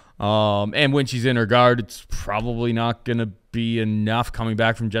 and when she's in her guard, it's probably not going to be enough coming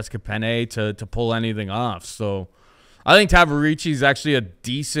back from Jessica Penne to pull anything off. So I think Tabatha Ricci is actually a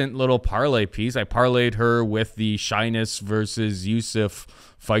decent little parlay piece. I parlayed her with the Shainis versus Yusuff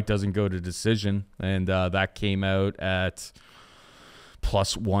fight doesn't go to decision, and that came out at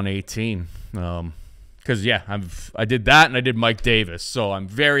plus 118. Because, I did that, and I did Mike Davis. So I'm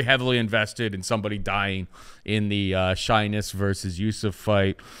very heavily invested in somebody dying in the Shainis versus Yusuff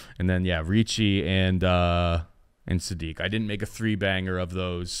fight. And then, Ricci and Sodiq. I didn't make a 3-banger of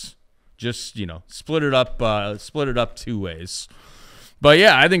those. Just, split it up 2 ways. But,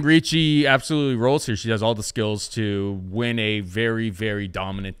 I think Ricci absolutely rolls here. She has all the skills to win a very, very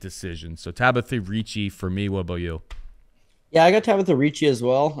dominant decision. So Tabatha Ricci for me. What about you? Yeah, I got Tabatha Ricci as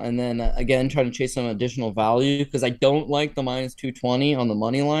well. And then, again, trying to chase some additional value because I don't like the minus 220 on the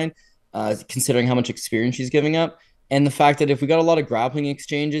money line, considering how much experience she's giving up. And the fact that if we got a lot of grappling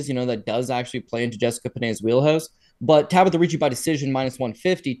exchanges, that does actually play into Jessica Penne's wheelhouse. But Tabatha Ricci by decision minus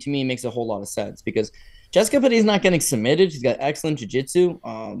 150 to me makes a whole lot of sense because Jessica Penne is not getting submitted. She's got excellent jiu-jitsu.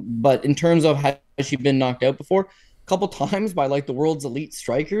 But in terms of has she been knocked out before, couple times by like the world's elite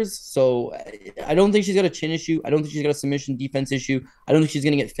strikers. So I don't think she's got a chin issue. I don't think she's got a submission defense issue. I don't think she's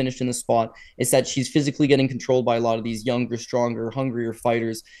going to get finished in the spot. It's that she's physically getting controlled by a lot of these younger, stronger, hungrier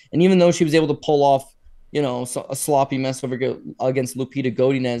fighters. And even though she was able to pull off, a sloppy mess over against Lupita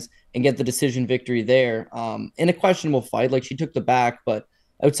Godinez and get the decision victory there in a questionable fight, like she took the back, but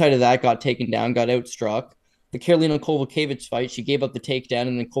outside of that, got taken down, got outstruck. The Karolina Kowalkiewicz fight, she gave up the takedown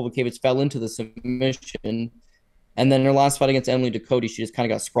and then Kowalkiewicz fell into the submission. And then her last fight against Emily Ducote, she just kind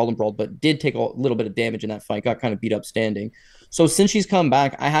of got sprawled and brawled, but did take a little bit of damage in that fight, got kind of beat up standing. So since she's come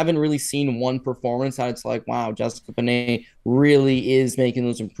back, I haven't really seen one performance that it's like, wow, Jessica Penne really is making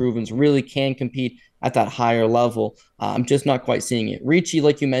those improvements, really can compete at that higher level. I'm just not quite seeing it. Ricci,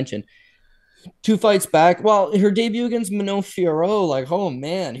 like you mentioned, 2 fights back. Well, her debut against Manon Fiorot, like, oh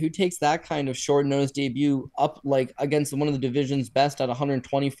man, who takes that kind of short notice debut up like against one of the division's best at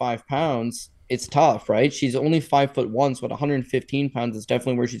 125 pounds? It's tough, right? She's only 5'1", so at 115 pounds, it's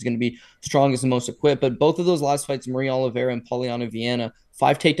definitely where she's going to be strongest and most equipped. But both of those last fights, Maria Oliveira and Polyana Viana,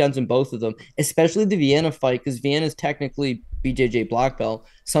 5 takedowns in both of them, especially the Viana fight, because Viana is technically BJJ black belt.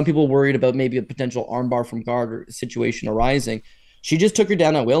 Some people worried about maybe a potential armbar from guard or situation arising. She just took her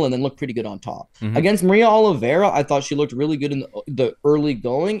down at will and then looked pretty good on top. Mm-hmm. Against Maria Oliveira, I thought she looked really good in the early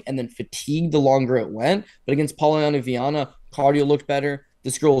going and then fatigued the longer it went. But against Polyana Viana, cardio looked better.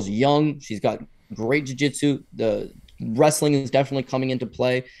 This girl's young. She's got great jiu-jitsu. The wrestling is definitely coming into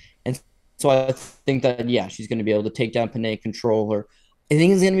play. And so I think that, she's going to be able to take down Penne, control her. I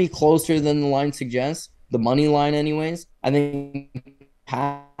think it's going to be closer than the line suggests, the money line anyways. I think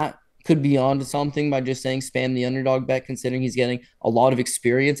Pat could be on to something by just saying spam the underdog bet, considering he's getting a lot of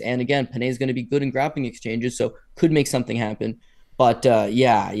experience. And again, Penne is going to be good in grappling exchanges, so could make something happen. But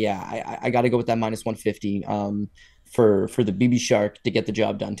I got to go with that minus 150. For the BB Shark to get the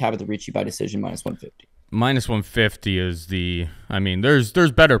job done. Tabatha Ricci by decision minus 150. Minus 150 is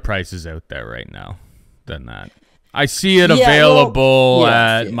there's better prices out there right now than that. I see it available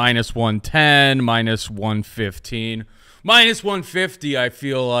at minus 110, minus 115. Minus 150 I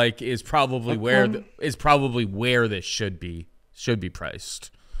feel like is probably where this should be priced.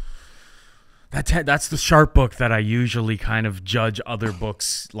 That's the sharp book that I usually kind of judge other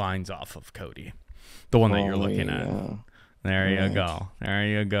books lines off of, Cody. The one that you're looking at. There you go. There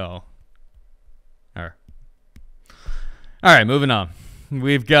you go. All right, moving on.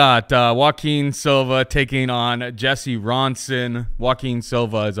 We've got Joaquim Silva taking on Jesse Ronson. Joaquim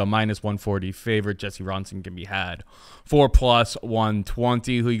Silva is a minus 140 favorite. Jesse Ronson can be had for plus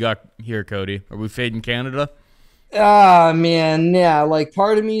 120. Who you got here, Cody? Are we fading Canada? Man, like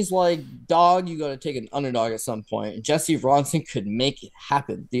part of me is like, dog, you got to take an underdog at some point. Jesse Ronson could make it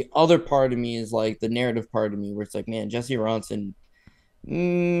happen. The other part of me is like the narrative part of me where it's like, man, Jesse Ronson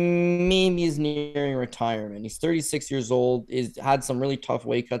maybe is nearing retirement. He's 36 years old, had some really tough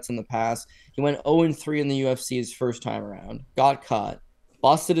weight cuts in the past. He went 0-3 in the UFC his first time around, got cut,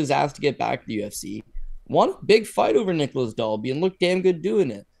 busted his ass to get back to the UFC, won a big fight over Nicholas Dalby and looked damn good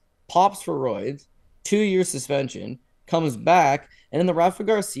doing it. pops for roids, 2-year suspension, comes back, and in the Rafa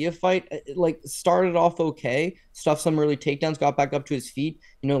Garcia fight, like started off okay, stuffed some early takedowns, got back up to his feet,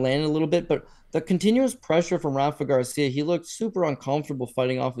 landed a little bit, but the continuous pressure from Rafa Garcia, he looked super uncomfortable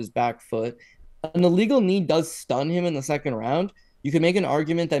fighting off his back foot. An illegal knee does stun him in the second round. You could make an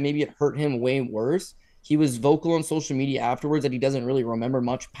argument that maybe it hurt him way worse. He was vocal on social media afterwards that he doesn't really remember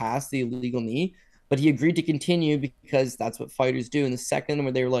much past the illegal knee, but he agreed to continue because that's what fighters do. In the second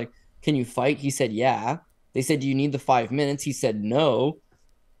where they were like, can you fight? He said, yeah. They said, do you need the 5 minutes? He said, no.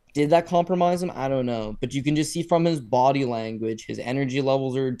 Did that compromise him? I don't know. But you can just see from his body language, his energy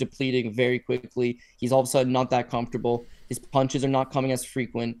levels are depleting very quickly. He's all of a sudden not that comfortable. His punches are not coming as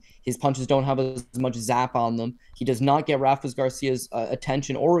frequent. His punches don't have as much zap on them. He does not get Rafa Garcia's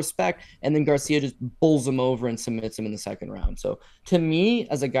attention or respect. And then Garcia just bulls him over and submits him in the second round. So to me,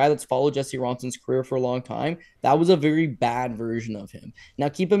 as a guy that's followed Jesse Ronson's career for a long time, that was a very bad version of him. Now,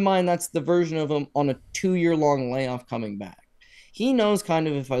 keep in mind, that's the version of him on a 2-year-long layoff coming back. He knows kind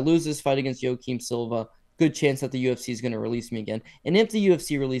of, if I lose this fight against Joaquim Silva, good chance that the UFC is going to release me again. And if the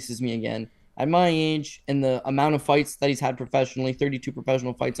UFC releases me again, at my age and the amount of fights that he's had professionally, 32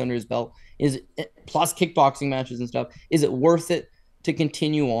 professional fights under his belt, plus kickboxing matches and stuff, is it worth it to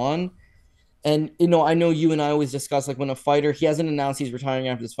continue on? And, I know you and I always discuss, like, when a fighter, he hasn't announced he's retiring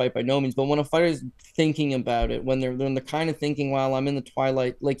after this fight by no means, but when a fighter is thinking about it, when they're kind of thinking, well, I'm in the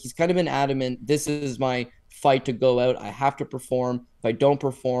twilight, like, he's kind of been adamant, this is my fight to go out. I have to perform. If I don't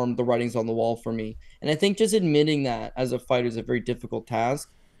perform, the writing's on the wall for me. And I think just admitting that as a fighter is a very difficult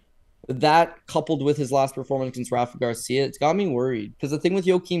task. That coupled with his last performance against Rafa Garcia, it's got me worried. Because the thing with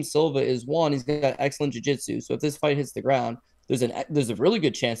Joaquim Silva is, one, he's got excellent jiu-jitsu. So if this fight hits the ground, there's a really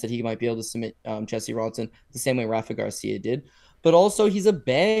good chance that he might be able to submit Jesse Ronson the same way Rafa Garcia did. But also, he's a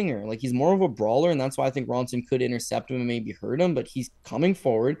banger. Like, he's more of a brawler, and that's why I think Ronson could intercept him and maybe hurt him. But he's coming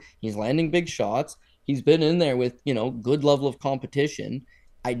forward. He's landing big shots. He's been in there with, good level of competition.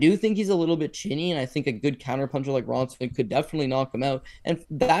 I do think he's a little bit chinny, and I think a good counterpuncher like Ronson could definitely knock him out. And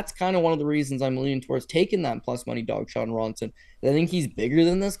that's kind of one of the reasons I'm leaning towards taking that plus money dog shot on Ronson. I think he's bigger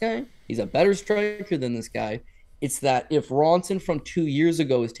than this guy. He's a better striker than this guy. It's that if Ronson from 2 years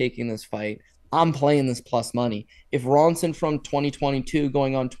ago is taking this fight, I'm playing this plus money. If Ronson from 2022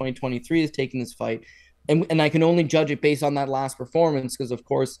 going on 2023 is taking this fight, and I can only judge it based on that last performance, because, of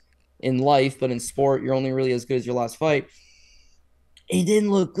course, in life, but in sport, you're only really as good as your last fight. He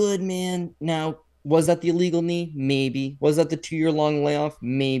didn't look good, man. Now, was that the illegal knee? Maybe. Was that the 2-year-long layoff?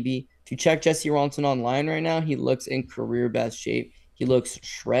 Maybe. If you check Jesse Ronson online right now, he looks in career best shape. He looks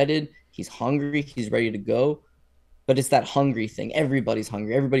shredded. He's hungry. He's ready to go. But it's that hungry thing. Everybody's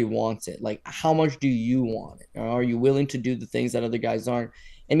hungry. Everybody wants it. Like, how much do you want it? Are you willing to do the things that other guys aren't?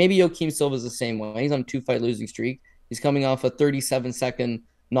 And maybe Joaquim Silva's the same way. He's on a 2-fight losing streak. He's coming off a 37-second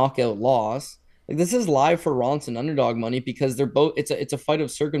knockout loss. Like, this is live for Ronson underdog money because they're both, it's a fight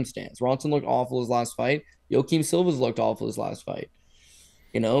of circumstance. Ronson looked awful his last fight. Joaquim Silva's looked awful his last fight.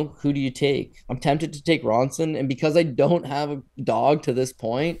 Who do you take? I'm tempted to take Ronson, and because I don't have a dog to this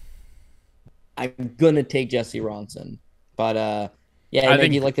point, I'm gonna take Jesse Ronson. But yeah, it might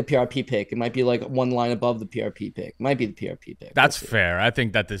be like the PRP pick. It might be like one line above the PRP pick. It might be the PRP pick. That's fair. I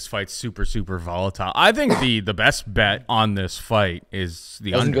think that this fight's super, super volatile. I think the best bet on this fight is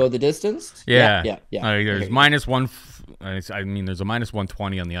the Doesn't under. go the distance? Yeah. Okay. There's -1. There's a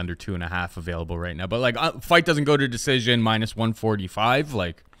 -120 on the under 2.5 available right now. But, like, fight doesn't go to decision, -145.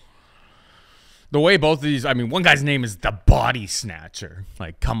 Like, the way both of these, one guy's name is the Body Snatcher.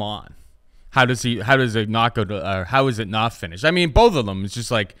 Like, come on. How does it not go to, or how is it not finished? Both of them, it's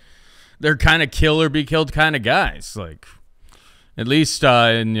just like, they're kind of kill or be killed kind of guys. Like, at least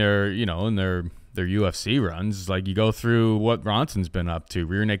in their UFC runs, like, you go through what Ronson's been up to.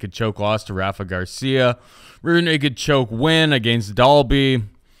 Rear naked choke loss to Rafa Garcia, rear naked choke win against Dalby,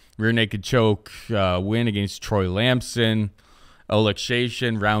 rear naked choke win against Troy Lamson,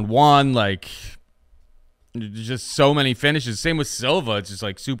 Aleksei round 1, like, just so many finishes. Same with Silva. It's just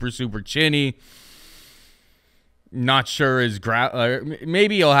like super, super chinny. Not sure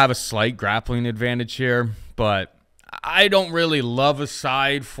maybe he'll have a slight grappling advantage here, but I don't really love a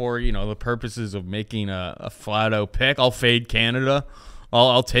side for, the purposes of making a flat out pick. I'll fade Canada.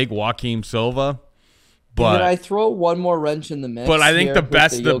 I'll take Joaquim Silva. But did I throw one more wrench in the mix? But I think the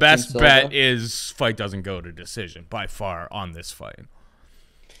best bet is fight doesn't go to decision by far on this fight.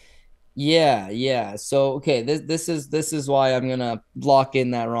 Yeah. So, okay, this is why I'm gonna lock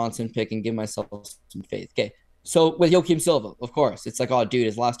in that Ronson pick and give myself some faith. Okay, so with Joaquim Silva, of course, it's like, oh, dude,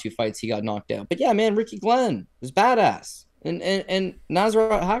 his last 2 fights he got knocked out. But yeah, man, Ricky Glenn was badass, and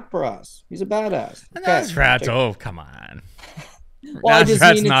Nasrat Hakparas, he's a badass. Okay, Nasrat, oh, come on. Well, I just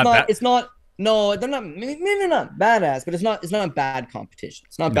mean it's not. No, they're not. Maybe not badass, but it's not bad competition.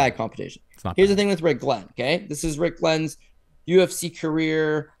 It's not bad competition. It's not. Here's the thing with Rick Glenn. Okay, this is Rick Glenn's UFC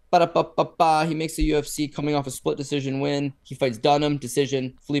career. He makes the UFC coming off a split decision win. He fights Dunham,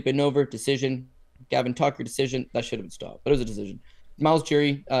 decision. Felipe Nova, decision. Gavin Tucker, decision. That should have been stopped, but it was a decision. Miles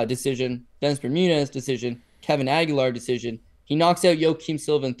Jury, decision. Dennis Bermudez, decision. Kevin Aguilar, decision. He knocks out Joaquim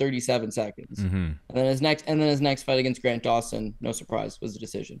Silva in 37 seconds. And then his next fight against Grant Dawson, no surprise, was a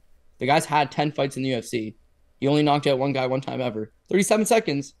decision. The guy's had 10 fights in the UFC. He only knocked out one guy one time ever. 37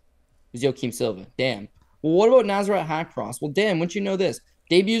 seconds was Joaquim Silva. Damn. Well, what about Nasrat Hakparas? Well, damn, wouldn't you know this?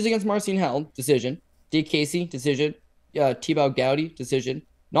 Debuts against Marcin Held, decision. Dick Casey, decision. Thibaut Gowdy, decision.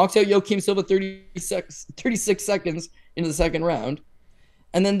 Knocks out Joaquim Silva 36 seconds into the second round.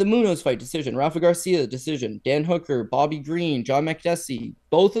 And then the Munoz fight, decision. Rafa Garcia, decision. Dan Hooker, Bobby Green, John McDessie.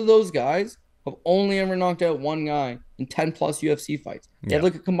 Both of those guys have only ever knocked out one guy in 10 plus UFC fights. They have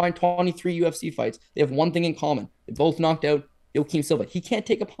like a combined 23 UFC fights. They have one thing in common. They both knocked out Joaquim Silva. He can't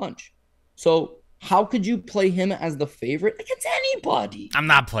take a punch. So how could you play him as the favorite against anybody? I'm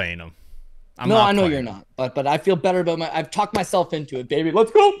not playing him. I know you're not. But I feel better about I've talked myself into it, baby.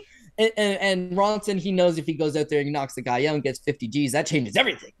 Let's go. And Ronson, he knows if he goes out there and he knocks the guy out and gets 50 G's, that changes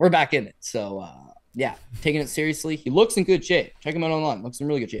everything. We're back in it. So, taking it seriously. He looks in good shape. Check him out online. Looks in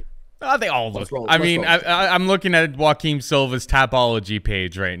really good shape. They all look. I'm looking at Joaquim Silva's Tapology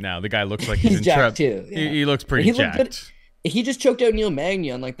page right now. The guy looks like he's in jacked too. Yeah. He looks pretty jacked. He just choked out Neil Magny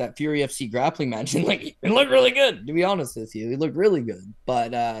on like that Fury FC grappling match, and like it looked really good. To be honest with you, he looked really good.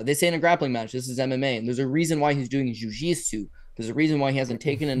 But they say in a grappling match, this is MMA, and there's a reason why he's doing jiu-jitsu. There's a reason why he hasn't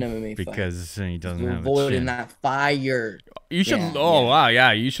taken an MMA fight. Because he doesn't have avoiding that fire. You should. Wow,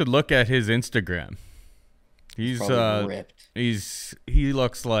 yeah. You should look at his Instagram. He's ripped. He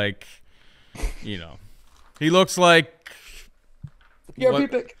looks like, he looks like.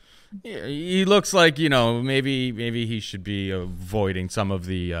 PRP pick. Yeah, he looks like maybe he should be avoiding some of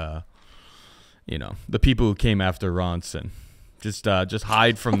the the people who came after Ronson. Just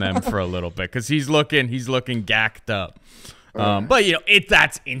hide from them for a little bit because he's looking gacked up. But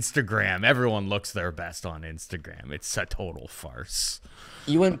that's Instagram. Everyone looks their best on Instagram. It's a total farce.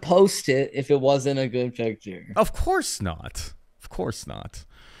 You wouldn't post it if it wasn't a good picture. Of course not.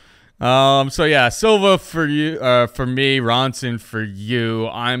 Silva for you, for me, Ronson for you.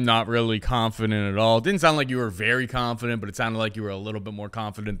 I'm not really confident at all. It didn't sound like you were very confident, but it sounded like you were a little bit more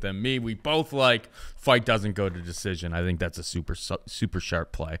confident than me. We both like fight doesn't go to decision. I think that's a super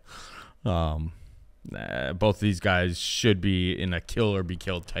sharp play. Both these guys should be in a kill or be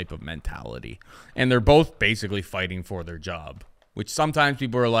killed type of mentality, and they're both basically fighting for their job. Which sometimes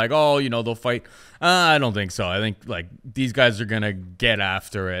people are like, oh, they'll fight. I don't think so. I think like these guys are gonna get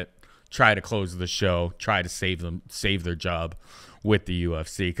after it. Try to close the show, try to save their job with the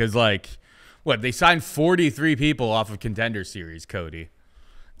UFC. Because, they signed 43 people off of Contender Series, Cody.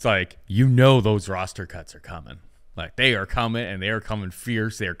 It's like, those roster cuts are coming. Like, they are coming, and they are coming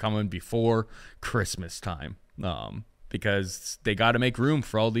fierce. They are coming before Christmas time. Because they got to make room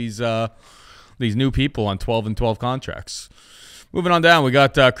for all these new people on 12 and 12 contracts. Moving on down, we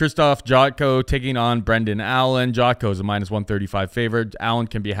got Krzysztof Jotko taking on Brendan Allen. Jotko is a minus 135 favorite. Allen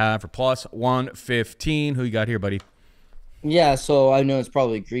can be had for plus 115. Who you got here, buddy? Yeah, so I know it's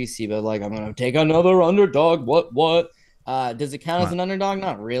probably greasy, but I'm going to take another underdog. What? Does it count as an underdog?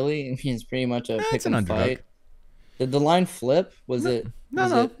 Not really. I mean, it's pretty much a pick and fight. Did the line flip? Was it?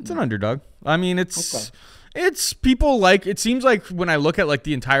 No, it's an underdog. I mean, it's people it seems like when I look at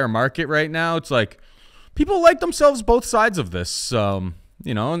the entire market right now, it's like, people like themselves both sides of this, and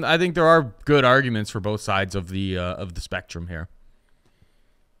I think there are good arguments for both sides of the spectrum here.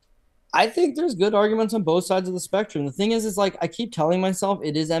 I think there's good arguments on both sides of the spectrum. The thing is I keep telling myself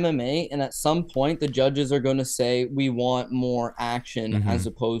it is MMA, and at some point the judges are going to say we want more action as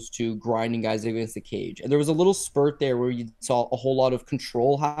opposed to grinding guys against the cage. And there was a little spurt there where you saw a whole lot of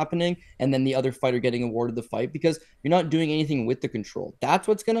control happening, and then the other fighter getting awarded the fight because you're not doing anything with the control. That's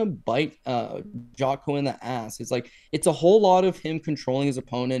what's going to bite Jotko in the ass. It's a whole lot of him controlling his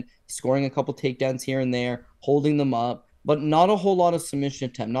opponent, scoring a couple takedowns here and there, holding them up, but not a whole lot of submission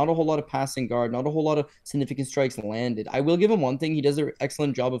attempt, not a whole lot of passing guard, not a whole lot of significant strikes landed. I will give him one thing. He does an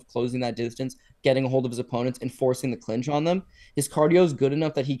excellent job of closing that distance, getting a hold of his opponents, and forcing the clinch on them. His cardio is good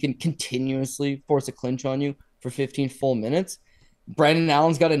enough that he can continuously force a clinch on you for 15 full minutes. Brandon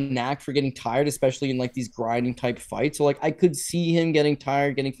Allen's got a knack for getting tired, especially in these grinding type fights. So I could see him getting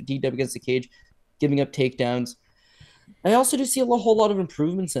tired, getting fatigued up against the cage, giving up takedowns. I also do see a whole lot of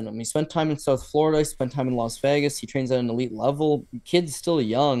improvements in him. He spent time in South Florida. He spent time in Las Vegas. He trains at an elite level. Kid's still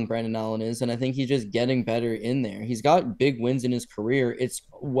young, Brandon Allen is, and I think he's just getting better in there. He's got big wins in his career. It's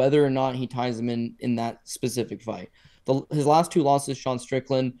whether or not he ties them in that specific fight. His last two losses, Sean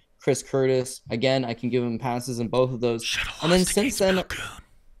Strickland, Chris Curtis. Again, I can give him passes in both of those. And then since then,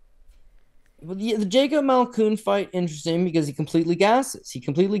 well, the Jacob Malkoun fight, interesting because he completely gasses. He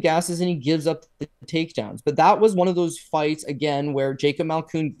completely gasses and he gives up the takedowns. But that was one of those fights, again, where Jacob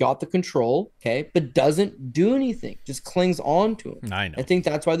Malkoun got the control, okay, but doesn't do anything, just clings on to him. I know. I think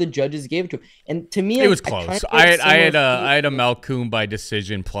that's why the judges gave it to him. And to me, it was close. I had a Malkoun by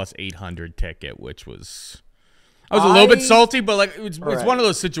decision plus 800 ticket, which was... I was a little bit salty, but like it's one of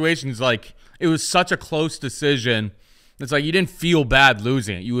those situations, like it was such a close decision. It's like you didn't feel bad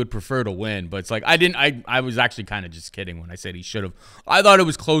losing it. You would prefer to win. But it's like I was actually kind of just kidding when I said he should have. I thought it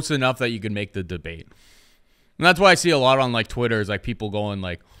was close enough that you could make the debate. And that's why I see a lot on like Twitter is like people going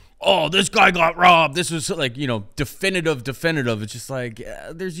like, oh, this guy got robbed. This was like, you know, definitive. It's just like,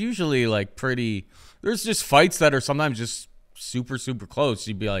 yeah, there's usually like there's just fights that are sometimes just super, super close.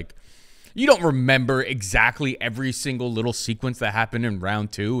 You'd be like, you don't remember exactly every single little sequence that happened in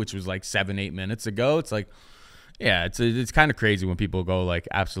round 2, which was like 7-8 minutes ago. It's like, yeah, it's kind of crazy when people go like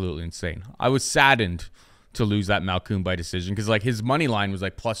absolutely insane. I was saddened to lose that Malkoun by decision because like his money line was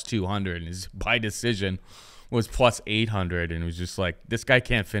like plus 200 and his by decision was plus 800, and it was just like, this guy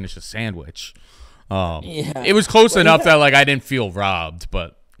can't finish a sandwich. It was close enough that like I didn't feel robbed,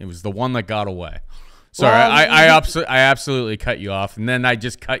 but it was the one that got away. Sorry, I absolutely cut you off, and then I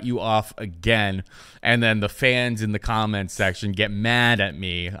just cut you off again, and then the fans in the comments section get mad at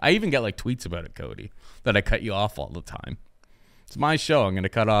me. I even get like tweets about it, Cody, that I cut you off all the time. It's my show. I'm going to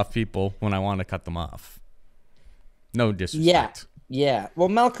cut off people when I want to cut them off. No disrespect. Yeah. Well,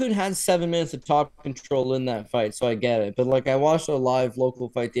 Malkoun had 7 minutes of top control in that fight, so I get it. But like I watched a live local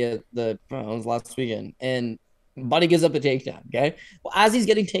fight it was last weekend, and Buddy gives up a takedown, okay? Well, as he's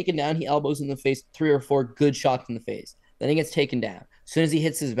getting taken down, he elbows in the face 3 or 4 good shots in the face. Then he gets taken down. As soon as he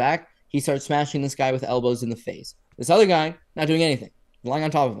hits his back, he starts smashing this guy with elbows in the face. This other guy, not doing anything, lying on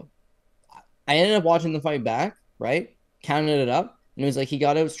top of him. I ended up watching the fight back, right? Counted it up, and it was like he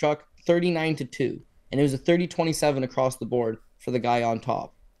got outstruck 39-2. And it was a 30-27 across the board for the guy on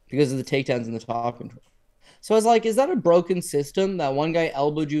top because of the takedowns in the top control. So I was like, is that a broken system that one guy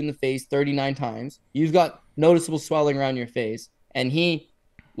elbowed you in the face 39 times? You've got noticeable swelling around your face, and he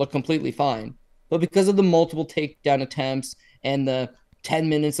looked completely fine. But because of the multiple takedown attempts and the 10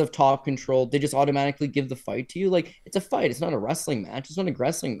 minutes of top control, they just automatically give the fight to you. Like, it's a fight. It's not a wrestling match. It's not a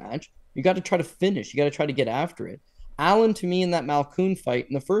wrestling match. You got to try to finish. You got to try to get after it. Allen, to me, in that Malkoun fight,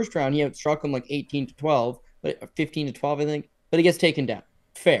 in the first round, he outstruck him like 18-12, but 15-12, I think. But he gets taken down.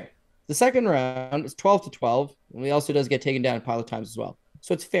 Fair. The second round is 12-12. And he also does get taken down a pile of times as well.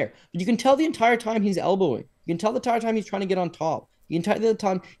 So it's fair. But you can tell the entire time he's elbowing. You can tell the entire time he's trying to get on top. You can tell the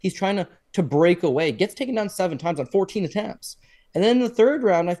time he's trying to break away. Gets taken down 7 times on 14 attempts. And then in the third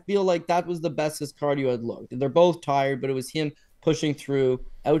round, I feel like that was the best his cardio had looked. They're both tired, but it was him pushing through,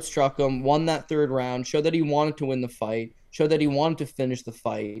 outstruck him, won that third round, showed that he wanted to win the fight, showed that he wanted to finish the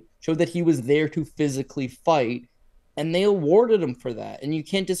fight, showed that he was there to physically fight. And they awarded him for that. And you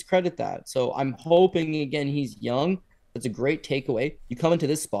can't discredit that. So I'm hoping, again, he's young. That's a great takeaway. You come into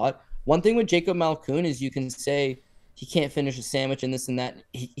this spot. One thing with Jacob Malkoun is you can say he can't finish a sandwich and this and that.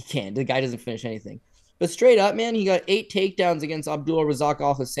 He can't. The guy doesn't finish anything. But straight up, man, he got 8 takedowns against Abdul Razak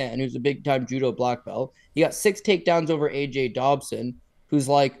Al Hassan, who's a big-time judo black belt. He got 6 takedowns over AJ Dobson, who's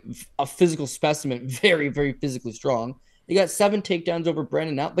like a physical specimen, very, very physically strong. He got 7 takedowns over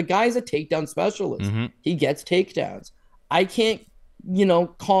Brandon. Now, the guy's a takedown specialist. Mm-hmm. He gets takedowns. I can't,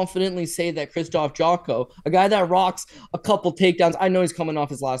 confidently say that Krzysztof Jotko, a guy that rocks a couple takedowns. I know he's coming off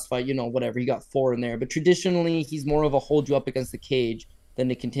his last fight, whatever. He got 4 in there. But traditionally, he's more of a hold you up against the cage than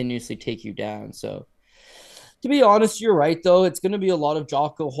to continuously take you down. So, to be honest, you're right, though. It's going to be a lot of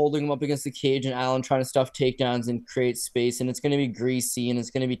Jotko holding him up against the cage and Allen trying to stuff takedowns and create space. And it's going to be greasy and it's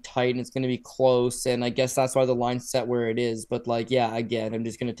going to be tight and it's going to be close. And I guess that's why the line's set where it is. But, again, I'm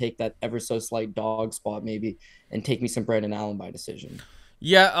just going to take that ever so slight dog spot maybe and take me some Brandon Allen by decision.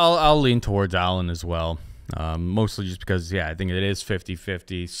 Yeah, I'll lean towards Allen as well. Mostly just because, I think it is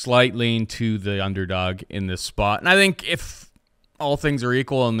 50-50. Slight lean to the underdog in this spot. And I think if all things are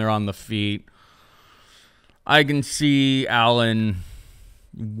equal and they're on the feet, I can see Allen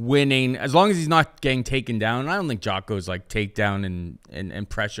winning as long as he's not getting taken down. I don't think Jotko's takedown and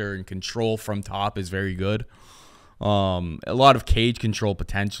pressure and control from top is very good. A lot of cage control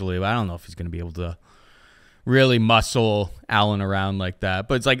potentially, but I don't know if he's going to be able to really muscle Allen around like that.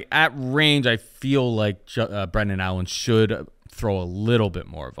 But it's like at range, I feel like Brendan Allen should throw a little bit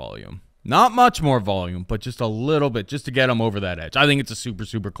more volume. Not much more volume, but just a little bit, just to get him over that edge. I think it's a super,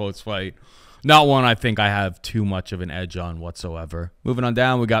 super close fight. Not one I think I have too much of an edge on whatsoever. Moving on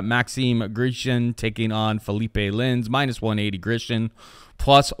down, we got Maxim Grishin taking on Felipe Lins, minus 180 Grishin,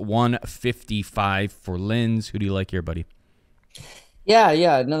 plus 155 for Lins. Who do you like here, buddy?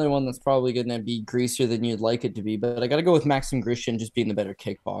 Yeah, another one that's probably going to be greasier than you'd like it to be, but I got to go with Maxim Grishin just being the better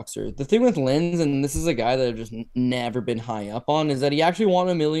kickboxer. The thing with Lins, and this is a guy that I've just never been high up on, is that he actually won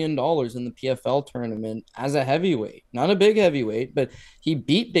 $1 million in the PFL tournament as a heavyweight. Not a big heavyweight, but he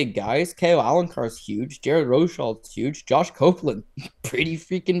beat big guys. KO Alencar's huge. Jared Rochal's huge. Josh Copeland, pretty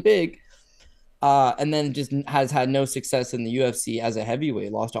freaking big. And then just has had no success in the UFC as a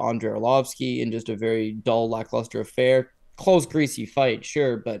heavyweight. Lost to Andrei Arlovsky in just a very dull, lackluster affair. Close, greasy fight,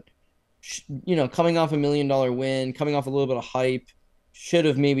 sure, but coming off $1 million win, coming off a little bit of hype, should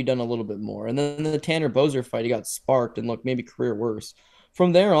have maybe done a little bit more. And then the Tanner Boser fight, he got sparked and looked maybe career worse.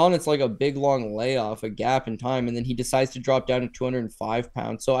 From there on, it's like a big long layoff, a gap in time, and then he decides to drop down to 205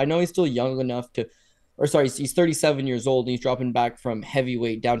 pounds. So I know he's still young enough he's 37 years old, and he's dropping back from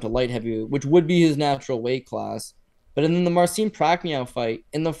heavyweight down to light heavyweight, which would be his natural weight class. But in the Marcin Prachnio fight,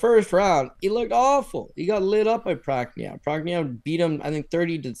 in the first round, he looked awful. He got lit up by Prachnio. Prachnio beat him, I think,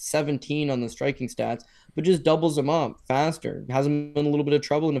 30-17 on the striking stats, but just doubles him up faster. Has him in a little bit of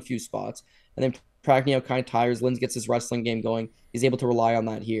trouble in a few spots. And then Prachnio kind of tires. Lins gets his wrestling game going. He's able to rely on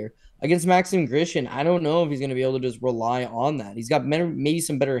that here. Against Maxim Grishin, I don't know if he's going to be able to just rely on that. He's got maybe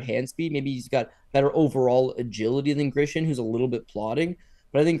some better hand speed. Maybe he's got better overall agility than Grishin, who's a little bit plodding.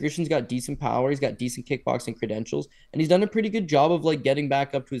 But I think Grishin's got decent power. He's got decent kickboxing credentials. And he's done a pretty good job of getting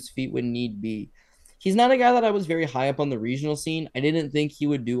back up to his feet when need be. He's not a guy that I was very high up on the regional scene. I didn't think he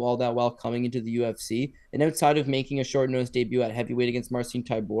would do all that well coming into the UFC. And outside of making a short-notice debut at heavyweight against Marcin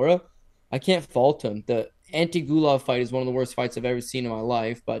Tybura, I can't fault him. The Antigulov fight is one of the worst fights I've ever seen in my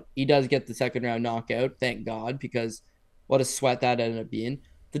life. But he does get the second-round knockout, thank God, because what a sweat that ended up being.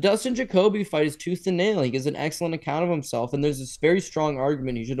 The Dustin Jacoby fight is tooth and nail. He gives an excellent account of himself, and there's this very strong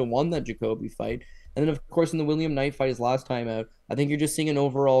argument he should have won that Jacoby fight. And then, of course, in the William Knight fight his last time out, I think you're just seeing an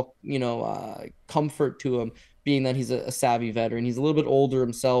overall, comfort to him, being that he's a savvy veteran. He's a little bit older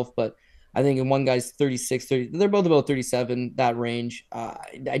himself, but I think in one guy's 36, 30, they're both about 37, that range.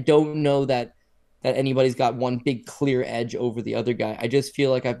 I don't know that anybody's got one big clear edge over the other guy. I just feel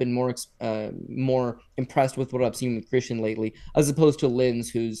like I've been more impressed with what I've seen with Grishin lately, as opposed to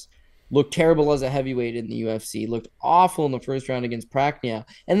Lins, who's looked terrible as a heavyweight in the UFC, looked awful in the first round against Prachnio.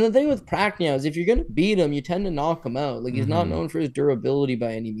 And the thing with Prachnio is if you're going to beat him, you tend to knock him out. He's not known for his durability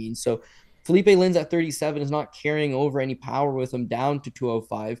by any means. So Felipe Lins at 37 is not carrying over any power with him down to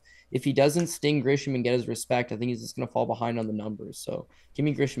 205. If he doesn't sting Grishin and get his respect, I think he's just going to fall behind on the numbers. So give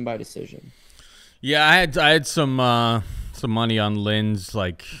me Grishin by decision. Yeah, I had some money on Lins,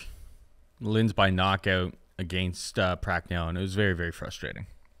 Lins by knockout against Prachnio, and it was very, very frustrating.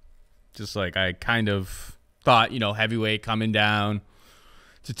 Just I kind of thought, heavyweight coming down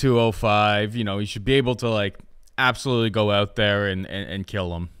to 205, he should be able to absolutely go out there and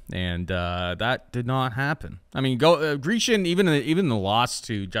kill him, and that did not happen. I mean, Grishin, even the loss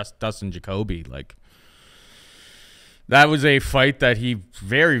to Dustin Jacoby, that was a fight that he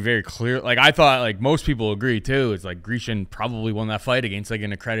very, very clear. I thought, most people agree too. It's Grishin probably won that fight against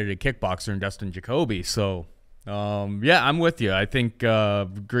an accredited kickboxer in Dustin Jacoby. So, yeah, I'm with you. I think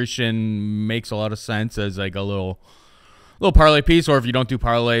Grishin makes a lot of sense as a little parlay piece. Or if you don't do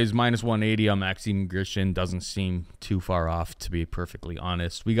parlays, minus 180 on Maxim Grishin doesn't seem too far off, to be perfectly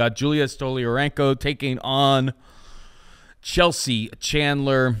honest. We got Julia Stolyarenko taking on Chelsea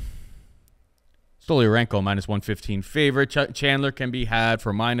Chandler. Stolyarenko minus 115 favorite. Chandler can be had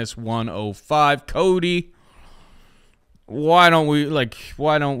for minus 105. Cody, why don't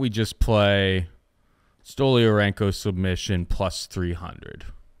we just play Stolyarenko submission plus 300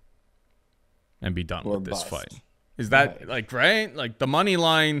 and be done with this fight? Is that right? The money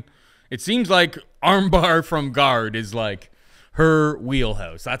line, it seems like armbar from guard is her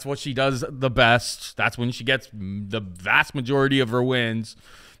wheelhouse. That's what she does the best. That's when she gets the vast majority of her wins.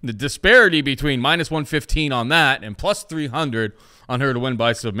 The disparity between minus 115 on that and plus 300 on her to win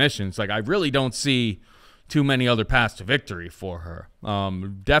by submissions, I really don't see too many other paths to victory for her.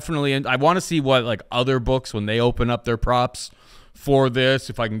 Definitely, and I want to see what other books when they open up their props for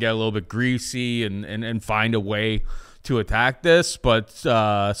this, if I can get a little bit greasy and find a way to attack this. But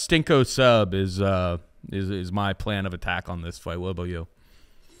Stinko sub is my plan of attack on this fight. What about you?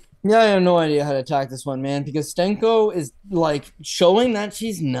 Yeah, I have no idea how to attack this one, man, because Stenko is like showing that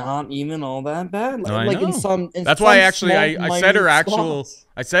she's not even all that bad. No, I Like in know. some That's why actually small I said her minute actual spots.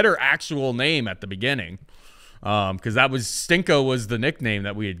 I said her actual name at the beginning. Because that was Stinko was the nickname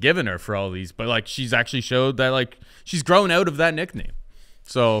that we had given her for all these, but like she's actually showed that like she's grown out of that nickname.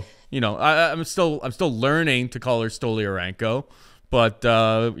 So I'm still learning to call her Stolyarenko, but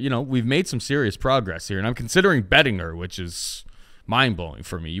we've made some serious progress here, and I'm considering betting her, which is mind blowing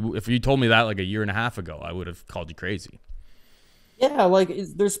for me. If you told me that like a year and a half ago, I would have called you crazy. Yeah, like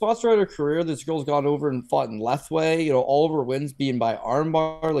there's spots throughout her career. This girl's gone over and fought in left way. All of her wins being by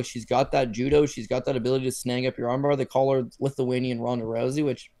armbar. Like she's got that judo. She's got that ability to snag up your armbar. They call her Lithuanian Ronda Rousey,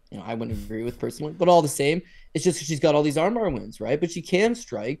 which I wouldn't agree with personally. But all the same, it's just she's got all these armbar wins, right? But she can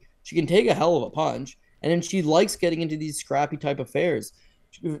strike. She can take a hell of a punch, and then she likes getting into these scrappy type affairs.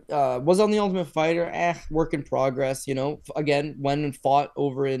 She, was on the Ultimate Fighter, work in progress. Again, went and fought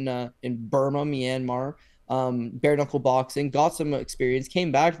over in Burma, Myanmar, bare knuckle boxing, got some experience,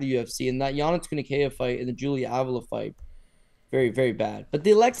 came back to the UFC, and that Giannis Kunakea fight and the Julia Avila fight, very, very bad. But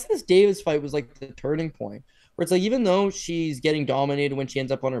the Alexis Davis fight was like the turning point, where it's like even though she's getting dominated when she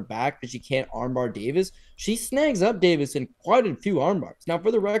ends up on her back, but she can't armbar Davis, she snags up Davis in quite a few armbars. Now,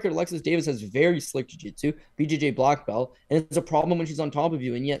 for the record, Alexis Davis has very slick jiu-jitsu, BJJ black belt, and it's a problem when she's on top of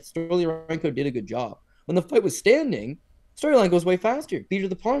you, and yet Stoliarenko did a good job. When the fight was standing, Storyline goes way faster, beat her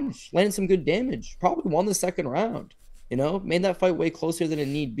the punch, landed some good damage, probably won the second round. Made that fight way closer than it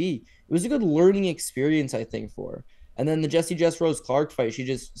need be. It was a good learning experience, I think, for her. And then the Jess Rose Clark fight, she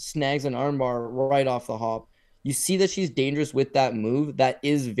just snags an armbar right off the hop. You see that she's dangerous with that move. That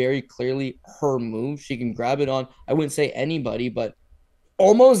is very clearly her move. She can grab it on, I wouldn't say anybody, but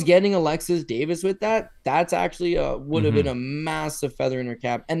almost getting Alexis Davis with that, that's actually would have been a massive feather in her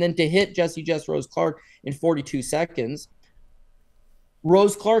cap. And then to hit Jess Rose Clark in 42 seconds,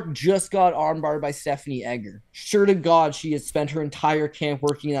 Rose Clark just got armbarred by Stephanie Egger. Sure to God, she has spent her entire camp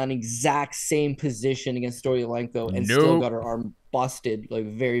working on exact same position against Stoliarenko and still got her arm busted like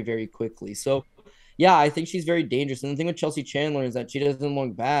very, very quickly. So, yeah, I think she's very dangerous. And the thing with Chelsea Chandler is that she doesn't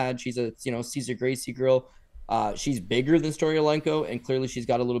look bad. She's a Cesar Gracie girl. She's bigger than Stoliarenko, and clearly she's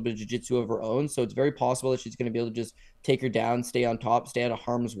got a little bit of jiu-jitsu of her own. So it's very possible that she's going to be able to just take her down, stay on top, stay out of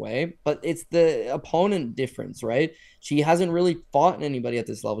harm's way. But it's the opponent difference, right? She hasn't really fought anybody at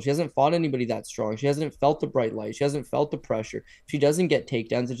this level. She hasn't fought anybody that strong. She hasn't felt the bright light. She hasn't felt the pressure. She doesn't get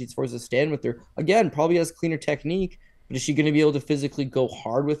takedowns and she's forced to stand with her. Again, probably has cleaner technique, but is she going to be able to physically go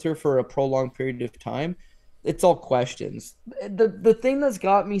hard with her for a prolonged period of time? It's all questions. The thing that's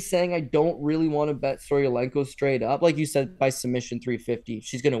got me saying I don't really want to bet Stoliarenko straight up, like you said, by submission 350,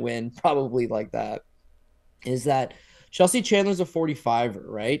 she's gonna win, probably like that, is that Chelsea Chandler's a 45er,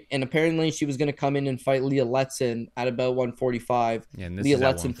 right? And apparently she was gonna come in and fight Leah Letson at about 145. Yeah, and Leah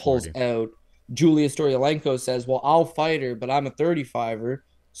Letson pulls out. Julia Stoliarenko says, well, I'll fight her, but I'm a 35er.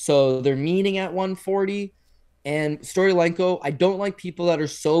 So they're meeting at 140. And Stoliarenko, I don't like people that are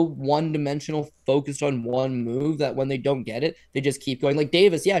so one-dimensional, focused on one move that when they don't get it, they just keep going. Like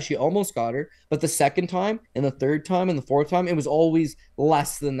Davis, yeah, she almost got her, but the second time and the third time and the fourth time, it was always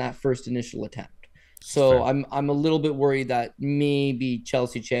less than that first initial attempt. So I'm a little bit worried that maybe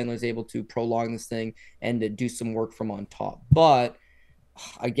Chelsea Chandler is able to prolong this thing and to do some work from on top. But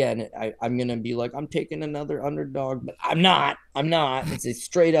again, I'm gonna be like, I'm taking another underdog, but I'm not. It's a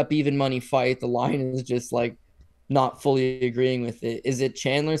straight up even money fight. The line is just like not fully agreeing with it. Is it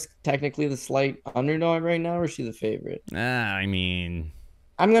Chandler's technically the slight underdog right now, or is she the favorite? I mean,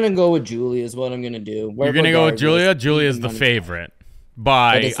 I'm gonna go with Julia. Is what I'm gonna do. You're gonna go with Julia. Julia's the favorite.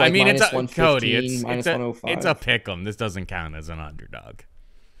 By like, I mean, it's a Cody. It's a pick 'em. This doesn't count as an underdog.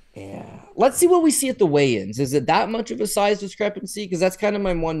 Yeah. Let's see what we see at the weigh-ins. Is it that much of a size discrepancy? Because that's kind of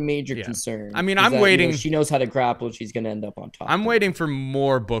my one major concern. I mean, I'm waiting. She knows how to grapple. She's going to end up on top. I'm waiting for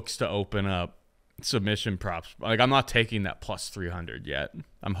more books to open up submission props. Like, I'm not taking that plus 300 yet.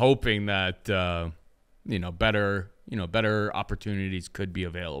 I'm hoping that better opportunities could be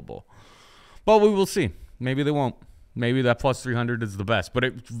available. But we will see. Maybe they won't. Maybe that plus 300 is the best. But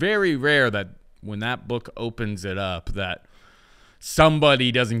it's very rare that when that book opens it up that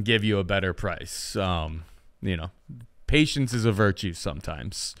somebody doesn't give you a better price. Patience is a virtue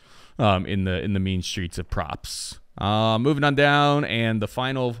sometimes in the mean streets of props. Moving on down, and the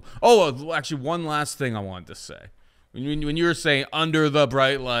final. Oh, actually, one last thing I wanted to say. When you were saying under the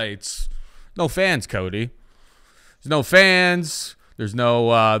bright lights, no fans, Cody. There's no fans. There's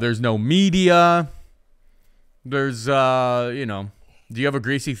no media. There's Do you have a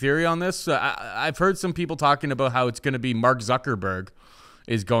greasy theory on this? I've heard some people talking about how it's going to be Mark Zuckerberg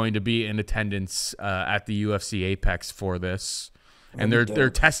is going to be in attendance at the UFC Apex for this. And they're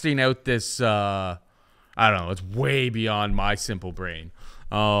testing out this I don't know, it's way beyond my simple brain.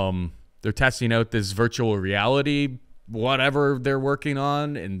 They're testing out this virtual reality, whatever they're working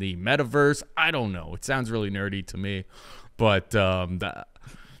on in the metaverse. I don't know. It sounds really nerdy to me, but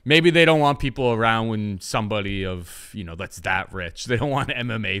maybe they don't want people around when somebody of, that's that rich. They don't want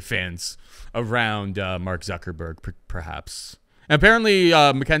MMA fans around Mark Zuckerberg, perhaps. And apparently,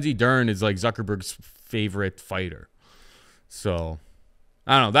 Mackenzie Dern is like Zuckerberg's favorite fighter. So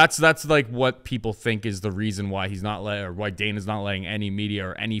I don't know. That's like what people think is the reason why he's not or why Dana's not letting any media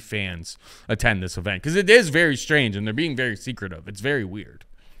or any fans attend this event, because it is very strange and they're being very secretive. It's very weird.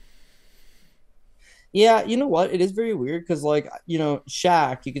 Yeah, you know what? It is very weird because, like,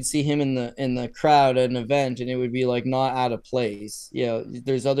 Shaq, you could see him in the crowd at an event, and it would be like not out of place.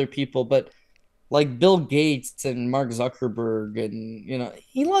 There's other people, but like Bill Gates and Mark Zuckerberg and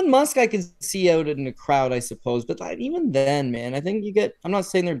Elon Musk, I could see out in the crowd, I suppose. But even then, man, I think I'm not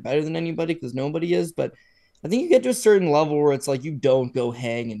saying they're better than anybody because nobody is, but I think you get to a certain level where it's like you don't go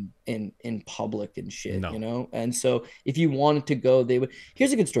hang in public and shit, No. And so if you wanted to go, they would.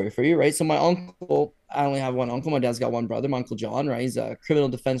 Here's a good story for you, right? So my uncle, I only have one uncle. My dad's got one brother, my Uncle John, right? He's a criminal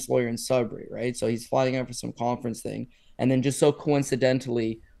defense lawyer in Sudbury, right? So he's flying out for some conference thing. And then just so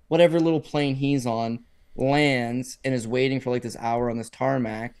coincidentally, whatever little plane he's on lands and is waiting for like this hour on this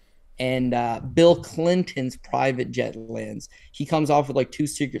tarmac. And Bill Clinton's private jet lands. He comes off with like two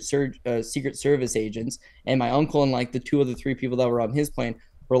Secret Service agents, and my uncle and like the two other three people that were on his plane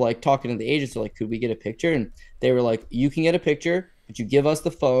were like talking to the agents. They're like, "Could we get a picture?" And they were like, "You can get a picture, but you give us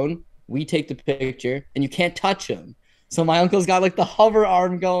the phone. We take the picture, and you can't touch him." So my uncle's got like the hover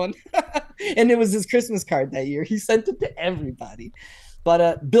arm going, and it was his Christmas card that year. He sent it to everybody.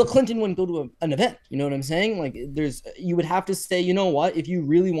 But Bill Clinton wouldn't go to an event. You know what I'm saying? Like, you would have to say, you know what? If you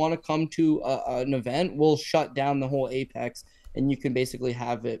really want to come to an event, we'll shut down the whole Apex, and you can basically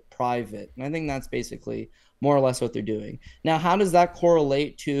have it private. And I think that's basically more or less what they're doing. Now, how does that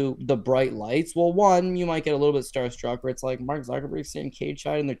correlate to the bright lights? Well, one, you might get a little bit starstruck where it's like Mark Zuckerberg sitting cage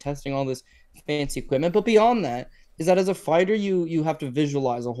side and they're testing all this fancy equipment. But beyond that, is that as a fighter, you have to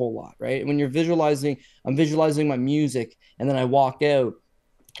visualize a whole lot, right? When you're visualizing, I'm visualizing my music, and then I walk out,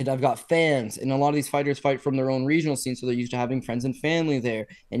 and I've got fans, and a lot of these fighters fight from their own regional scene, so they're used to having friends and family there,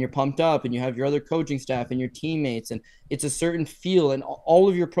 and you're pumped up, and you have your other coaching staff and your teammates, and it's a certain feel, and all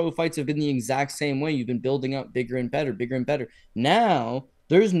of your pro fights have been the exact same way. You've been building up bigger and better, bigger and better. Now,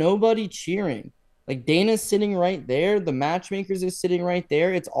 there's nobody cheering. Like, Dana's sitting right there. The matchmakers are sitting right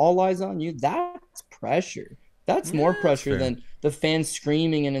there. It's all eyes on you. That's pressure. That's more pressure than the fans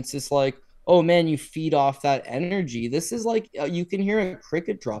screaming, and it's just like, oh man, you feed off that energy. This is like you can hear a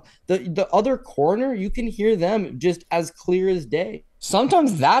cricket drop. The other corner, you can hear them just as clear as day.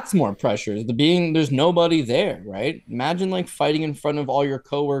 Sometimes that's more pressure. There's nobody there, right? Imagine like fighting in front of all your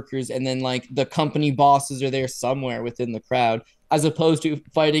coworkers, and then like the company bosses are there somewhere within the crowd, as opposed to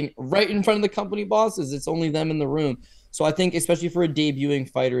fighting right in front of the company bosses. It's only them in the room. So I think, especially for a debuting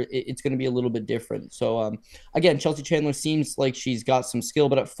fighter, it's going to be a little bit different. So, again, Chelsea Chandler seems like she's got some skill,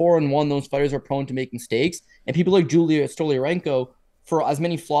 but at 4-1, those fighters are prone to make mistakes. And people like Julia Stoliarenko, for as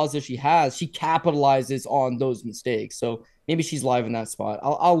many flaws as she has, she capitalizes on those mistakes. So maybe she's live in that spot.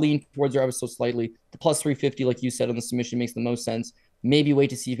 I'll lean towards her ever so slightly. The plus 350, like you said, on the submission makes the most sense. Maybe wait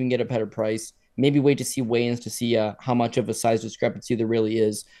to see if you can get a better price. Maybe wait to see weigh-ins to see how much of a size discrepancy there really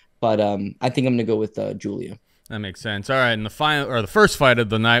is. But I think I'm going to go with Julia. That makes sense. All right, in the first fight of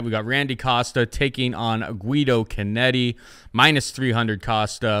the night, we got Randy Costa taking on Guido Canetti, minus 300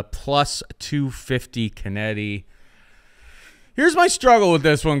 Costa, plus 250 Canetti. Here's my struggle with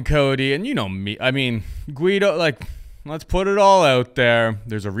this one, Cody, and you know me. I mean, Guido, like, let's put it all out there.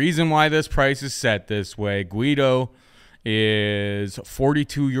 There's a reason why this price is set this way. Guido is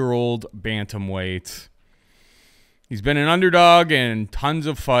 42-year-old bantamweight. He's been an underdog in tons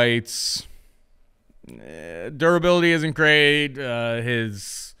of fights. Durability isn't great.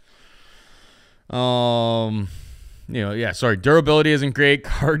 Durability isn't great.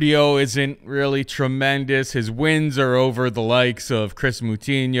 Cardio isn't really tremendous. His wins are over the likes of Chris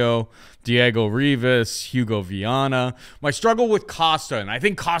Moutinho, Diego Rivas, Hugo Viana. My struggle with Costa, and I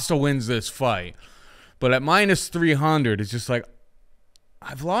think Costa wins this fight, but at minus 300, it's just like,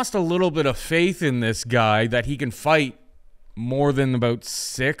 I've lost a little bit of faith in this guy that he can fight more than about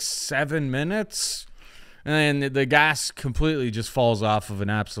 6-7 minutes. And the gas completely just falls off of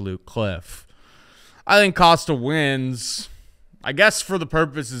an absolute cliff. I think Costa wins. I guess for the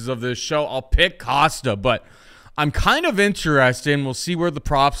purposes of this show, I'll pick Costa, but I'm kind of interested, and we'll see where the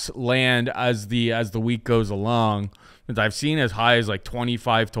props land as the week goes along. I've seen as high as like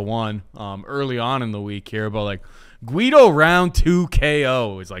 25-1 early on in the week here, but like Guido round 2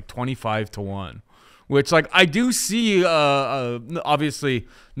 KO is like 25-1, which like I do see obviously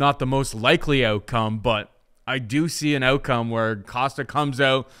not the most likely outcome, but I do see an outcome where Costa comes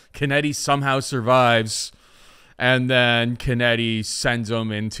out, Kennedy somehow survives, and then Kennedy sends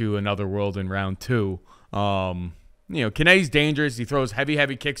him into another world in round 2. Kennedy's dangerous. He throws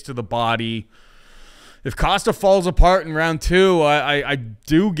heavy kicks to the body. If Costa falls apart in round 2, I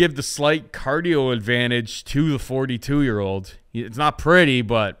do give the slight cardio advantage to the 42-year-old. It's not pretty,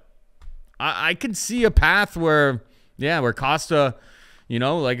 but I can see a path where Costa,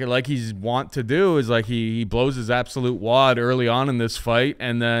 like he's want to do, is like he blows his absolute wad early on in this fight,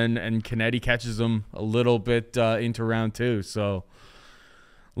 and Kennedy catches him a little bit into round 2. So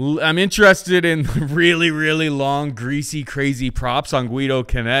I'm interested in really, really long, greasy, crazy props on Guido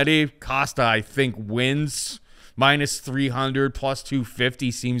Kennedy. Costa, I think, wins. -300,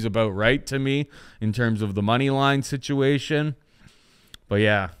 +250 seems about right to me in terms of the money line situation. But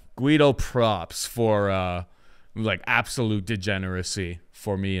yeah, Guido props for like absolute degeneracy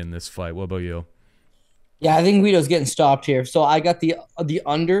for me in this fight. What about you? Yeah, I think Guido's getting stopped here. So I got the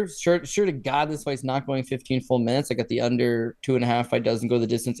under. Sure to God, this fight's not going 15 full minutes. I got the under 2.5. Fight doesn't go the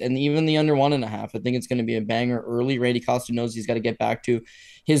distance, and even the under 1.5. I think it's going to be a banger early. Randy Costa knows he's got to get back to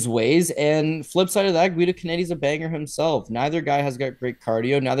his ways. And flip side of that, Guido Kennedy's a banger himself. Neither guy has got great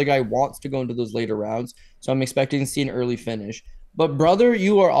cardio. Neither guy wants to go into those later rounds. So I'm expecting to see an early finish. But brother,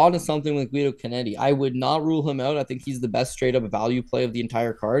 you are onto something with Guido Kennedy. I would not rule him out. I think he's the best straight up value play of the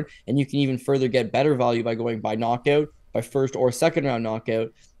entire card. And you can even further get better value by going by knockout, by first or second round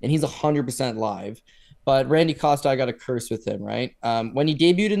knockout. And he's 100% live. But Randy Costa, I got a curse with him, right? When he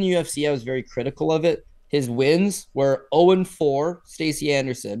debuted in the UFC, I was very critical of it. His wins were 0-4, Stacey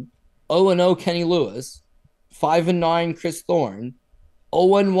Anderson, 0-0, Kenny Lewis, 5-9, Chris Thorne,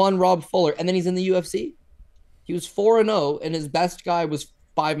 0-1, Rob Fuller. And then he's in the UFC. He was 4-0, and his best guy was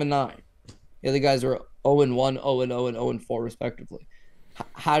 5-9. The other guys were 0-1, 0-0, and 0-4, respectively.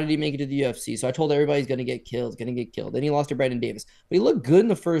 How did he make it to the UFC? So I told everybody he's going to get killed, Then he lost to Brandon Davis. But he looked good in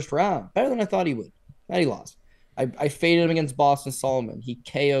the first round, better than I thought he would. And he lost. I faded him against Boston Solomon. He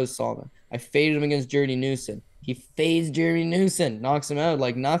KOs Solomon. I faded him against Jeremy Newson. He fades Jeremy Newson, knocks him out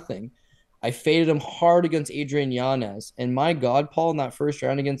like nothing. I faded him hard against Adrian Yanez. And my God, Paul, in that first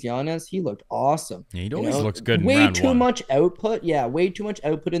round against Yanez, he looked awesome. Yeah, he always looks good in way round too 1. much output. Yeah, way too much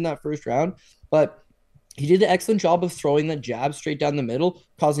output in that first round. But he did an excellent job of throwing the jab straight down the middle,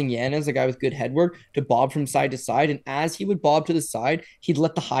 causing Yanez, a guy with good head work, to bob from side to side. And as he would bob to the side, he'd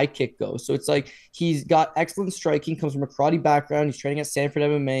let the high kick go. So it's like he's got excellent striking, comes from a karate background. He's training at Sanford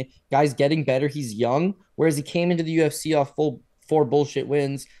MMA. Guy's getting better. He's young. Whereas he came into the UFC off full 4 bullshit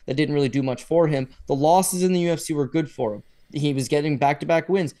wins that didn't really do much for him. The losses in the UFC were good for him. He was getting back-to-back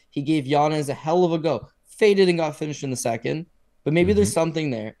wins. He gave Yanez a hell of a go. Faded and got finished in the second. But maybe there's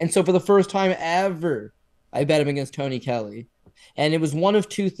something there. And so for the first time ever, I bet him against Tony Kelly. And it was one of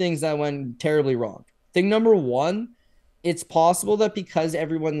two things that went terribly wrong. Thing number one, it's possible that because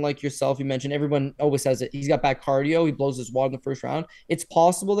everyone, like yourself, you mentioned, everyone always says it. He's got back cardio. He blows his wad in the first round. It's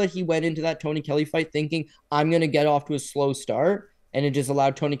possible that he went into that Tony Kelly fight thinking, I'm going to get off to a slow start. And it just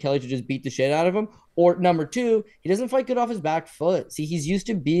allowed Tony Kelly to just beat the shit out of him. Or number two, he doesn't fight good off his back foot. See, he's used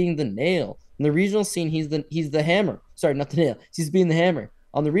to being the nail. In the regional scene, he's the hammer. Sorry, not the nail. He's being the hammer.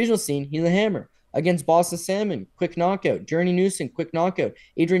 On the regional scene, he's the hammer. Against Boston Salmon, quick knockout. Jeremy Newson, quick knockout.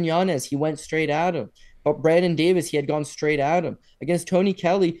 Adrian Yanez, he went straight at him. But Brandon Davis, he had gone straight at him. Against Tony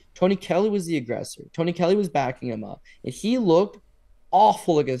Kelly was the aggressor. Tony Kelly was backing him up. And he looked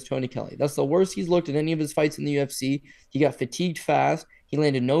awful against Tony Kelly. That's the worst he's looked in any of his fights in the UFC. He got fatigued fast. He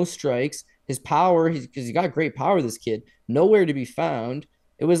landed no strikes. His power, because he got great power, this kid, nowhere to be found.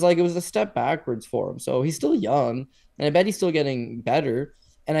 It was a step backwards for him. So he's still young, and I bet he's still getting better.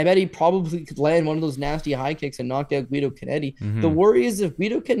 And I bet he probably could land one of those nasty high kicks and knock out Guido Kennedy. The worry is if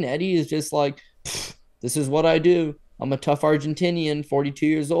Guido Kennedy is just like, this is what I do. I'm a tough Argentinian, 42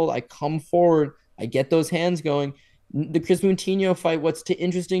 years old. I come forward. I get those hands going. The Chris Moutinho fight, what's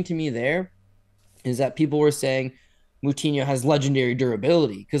interesting to me there is that people were saying Moutinho has legendary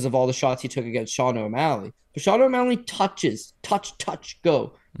durability because of all the shots he took against Sean O'Malley. But Sean O'Malley touches, touch,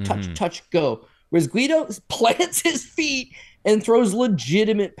 go, touch, go. Whereas Guido plants his feet and throws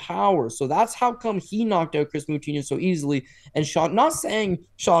legitimate power. So that's how come he knocked out Chris Moutinho so easily. And Sean, not saying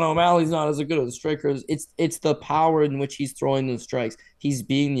Sean O'Malley's not as good as a striker. It's the power in which he's throwing those strikes. He's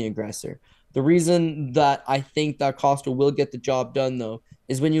being the aggressor. The reason that I think that Costa will get the job done, though,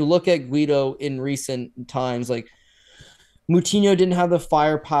 is when you look at Guido in recent times, like Moutinho didn't have the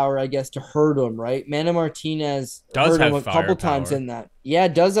firepower, I guess, to hurt him, right? Mana Martinez Does hurt him have a couple firepower. times in that. Yeah,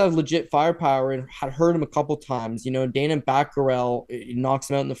 does have legit firepower and had hurt him a couple times. You know, Dana Baccarel knocks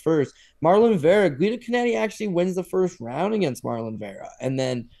him out in the first. Marlon Vera, Guido Canetti actually wins the first round against Marlon Vera. And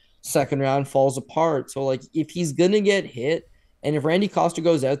then second round falls apart. So, like, if he's going to get hit, and if Randy Costa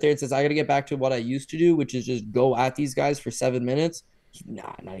goes out there and says, I got to get back to what I used to do, which is just go at these guys for 7 minutes.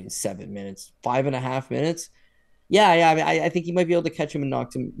 Nah, not even 7 minutes, 5.5 minutes. Yeah, I mean, I think he might be able to catch him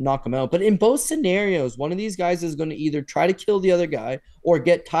and knock him out. But in both scenarios, one of these guys is going to either try to kill the other guy or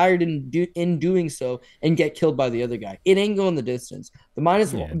get tired in doing so and get killed by the other guy. It ain't going the distance. The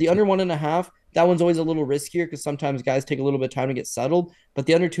under 1.5, that one's always a little riskier because sometimes guys take a little bit of time to get settled. But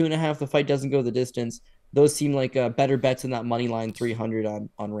the under 2.5, the fight doesn't go the distance. Those seem like better bets in that money line 300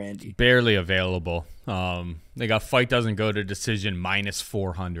 on Randy. Barely available. They got fight doesn't go to decision minus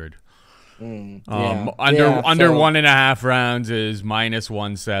 400. Under 1.5 rounds is minus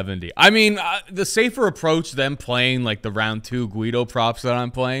 170. I mean, the safer approach than playing like the round 2 Guido props that I'm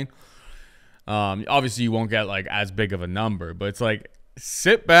playing. Obviously, you won't get like as big of a number, but it's like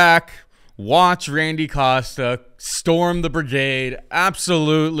sit back, watch Randy Costa storm the brigade,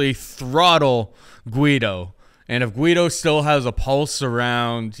 absolutely throttle Guido, and if Guido still has a pulse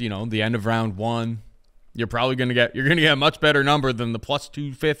around the end of round 1, you're gonna get a much better number than the plus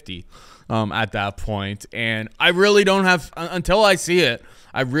 250. At that point. And I really don't have, until I see it,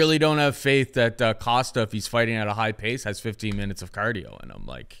 I really don't have faith that Costa, if he's fighting at a high pace, has 15 minutes of cardio. And I'm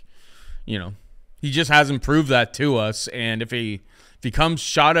like, he just hasn't proved that to us. And if he comes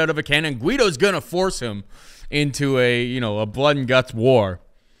shot out of a cannon, Guido's going to force him into a blood and guts war.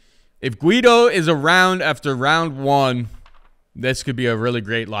 If Guido is around after round 1, this could be a really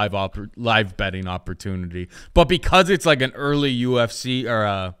great live betting opportunity. But because it's like an early UFC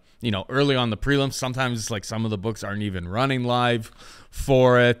or early on the prelims, sometimes it's like some of the books aren't even running live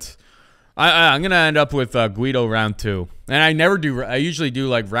for it. I'm going to end up with Guido round 2. And I usually do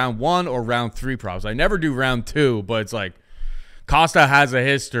like round 1 or round 3 props. I never do round 2, but it's like Costa has a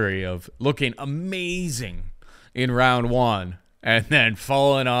history of looking amazing in round 1 and then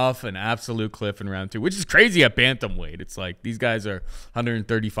falling off an absolute cliff in round 2, which is crazy at bantamweight. It's like these guys are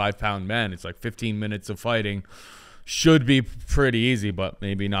 135-pound men. It's like 15 minutes of fighting. Should be pretty easy, but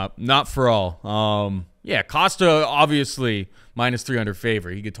maybe not for all. Costa obviously minus 300 favor.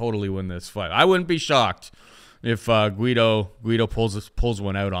 He could totally win this fight. I wouldn't be shocked if Guido pulls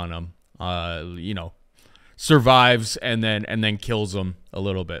one out on him. Survives and then kills him a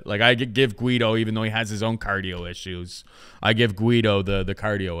little bit. Like I could give Guido, even though he has his own cardio issues, I give Guido the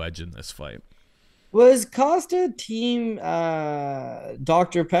cardio edge in this fight. Was Costa team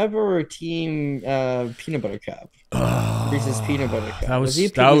Dr. Pepper or team peanut butter cup? Reese's peanut butter cup.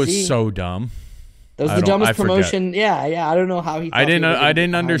 That was so dumb. That was the dumbest promotion. Yeah. I don't know how he. I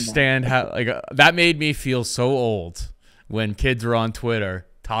didn't understand how that made me feel so old when kids were on Twitter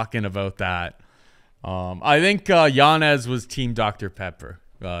talking about that. I think Yanez was team Dr. Pepper.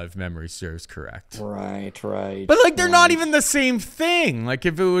 If memory serves correct. Right. But like they're not even the same thing. Like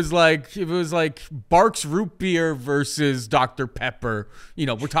if it was like Barks Root Beer versus Dr. Pepper,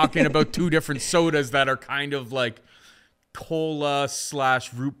 we're talking about two different sodas that are kind of like cola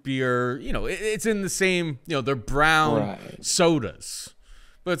 / root beer. It's in the same, they're brown sodas.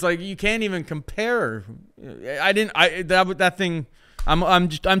 But it's like you can't even compare. That thing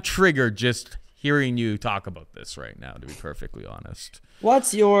I'm triggered just hearing you talk about this right now, to be perfectly honest.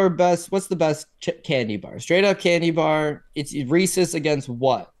 What's the best candy bar? Straight up candy bar. It's Reese's against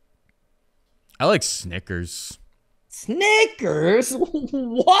what? I like Snickers. Snickers?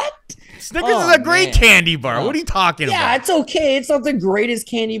 What? Snickers is a great candy bar. What are you talking about? Yeah, it's okay. It's not the greatest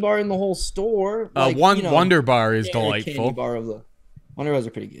candy bar in the whole store. Wonder Bar is delightful. Candy bar Wonder Bars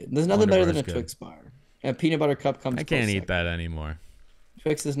are pretty good. There's nothing better than a Twix bar. A peanut butter cup comes. I can't eat that anymore.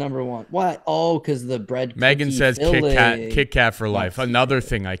 Twix is number 1. What? Oh, because the bread. Megan says Kit Kat for life. Another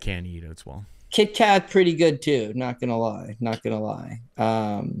thing I can't eat as well. Kit Kat pretty good too. Not gonna lie.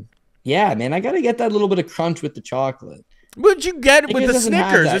 Yeah, man, I gotta get that little bit of crunch with the chocolate. What'd you get with the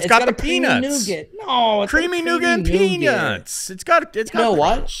Snickers? It's got the peanuts. Nougat. No, it's creamy nougat and peanuts. It's got. You know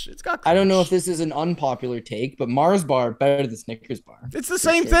what? It's got. I don't know if this is an unpopular take, but Mars bar better than Snickers bar. It's the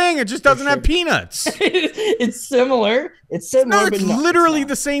same thing. It just doesn't have peanuts. It's similar. It's literally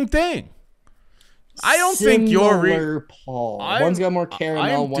the same thing. I don't think you're Paul. One's got more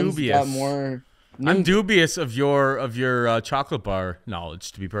caramel. One's got more. I'm dubious of your chocolate bar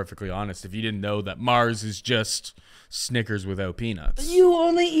knowledge, to be perfectly honest. If you didn't know that Mars is just Snickers without peanuts. You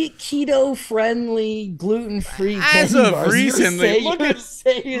only eat keto-friendly, gluten-free As candy of bars. recently,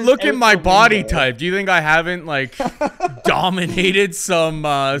 look at my body type. Do you think I haven't like dominated some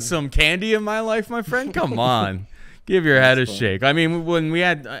candy in my life, my friend? Come on, give your head a shake. I mean,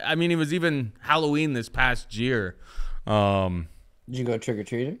 it was even Halloween this past year. Did you go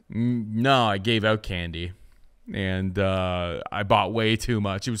trick-or-treating? No, I gave out candy, and I bought way too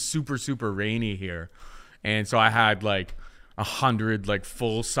much. It was super, super rainy here, and so I had like 100 like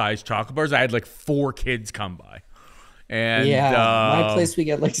full-size chocolate bars. I had like 4 kids come by, and my place we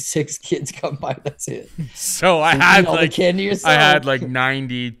get like 6 kids come by. That's it. So I had all like the candy yourself. I had like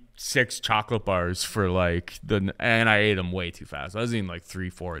 96 chocolate bars for like and I ate them way too fast. I was eating like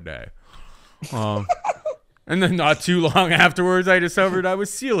 3-4 a day. And then not too long afterwards, I discovered I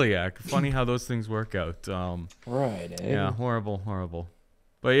was celiac. Funny how those things work out. Right. Yeah, horrible.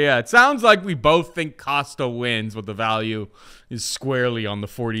 But yeah, it sounds like we both think Costa wins, but the value is squarely on the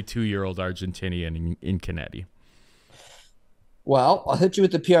 42-year-old Argentinian in Kennedy. Well, I'll hit you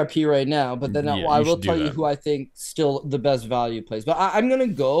with the PRP right now, but then I will tell you who I think still the best value plays. But I'm going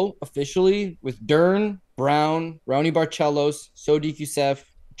to go officially with Dern, Brown, Raoni Barcelos, Sodiq Yusuff,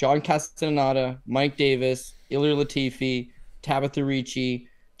 John Castaneda, Mike Davis, Ilir Latifi, Tabatha Ricci,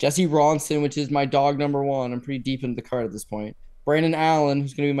 Jesse Ronson, which is my dog number 1. I'm pretty deep into the card at this point. Brandon Allen,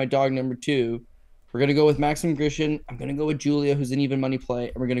 who's going to be my dog number 2. We're going to go with Maxim Grishin. I'm going to go with Julia, who's an even money play.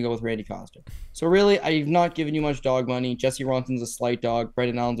 And we're going to go with Randy Costa. So really, I've not given you much dog money. Jesse Ronson's a slight dog.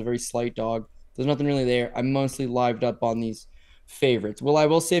 Brandon Allen's a very slight dog. There's nothing really there. I'm mostly lived up on these favorites. Well, I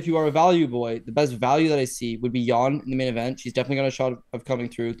will say if you are a value boy, the best value that I see would be Jan in the main event. She's definitely got a shot of coming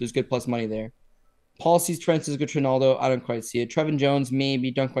through. There's good plus money there. Paul sees Trent as good Trinaldo. I don't quite see it. Trevin Jones,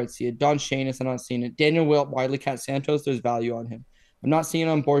 maybe. Don't quite see it. Don Shainis, I'm not seeing it. Daniell Wilt, Wiley Cat Santos, there's value on him. I'm not seeing it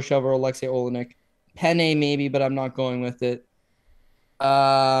on Borschev or Aleksei Oleinik. Penne, maybe, but I'm not going with it.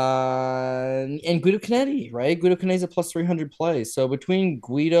 And Guido Kennedy, right? Guido Kennedy's a plus 300 play. So between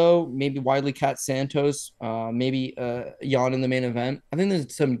Guido, maybe Wiley Cat Santos, maybe Jan in the main event, I think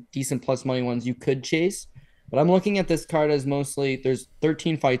there's some decent plus money ones you could chase. But I'm looking at this card as mostly there's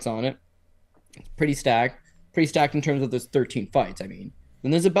 13 fights on it. It's pretty stacked in terms of those 13 fights. I mean,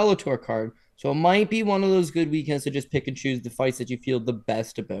 then there's a Bellator card. So it might be one of those good weekends to just pick and choose the fights that you feel the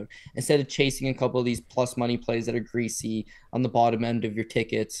best about instead of chasing a couple of these plus money plays that are greasy on the bottom end of your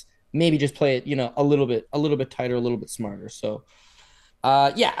tickets. Maybe just play it, a little bit tighter, a little bit smarter. So,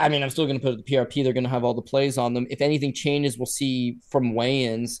 I mean, I'm still going to put it at the PRP. They're going to have all the plays on them. If anything changes, we'll see from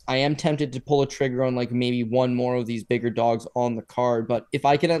weigh-ins. I am tempted to pull a trigger on like maybe one more of these bigger dogs on the card. But if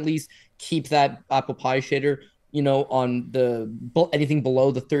I can at least keep that apple pie shader, on anything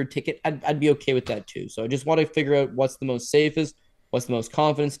below the third ticket, I'd be okay with that too. So I just want to figure out what's the most safest, what's the most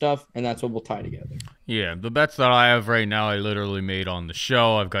confident stuff, and that's what we'll tie together. Yeah, the bets that I have right now, I literally made on the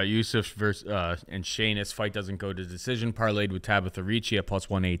show. I've got Yusuff versus and Shainis. Fight doesn't go to decision. Parlayed with Tabatha Ricci at plus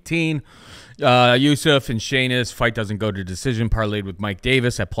 118. Yusuff and Shainis. Fight doesn't go to decision. Parlayed with Mike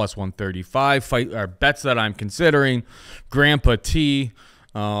Davis at plus 135. Bets that I'm considering. Grandpa T.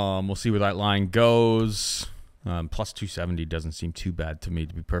 We'll see where that line goes. Plus 270 doesn't seem too bad to me,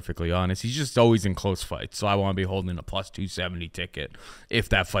 to be perfectly honest. He's just always in close fights, so I want to be holding a plus 270 ticket if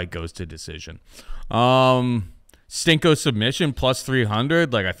that fight goes to decision. Stinko submission plus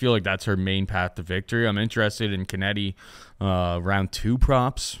 300. Like, I feel like that's her main path to victory. I'm interested in Kennedy round 2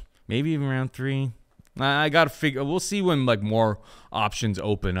 props, maybe even round 3. I got to figure. We'll see when like more options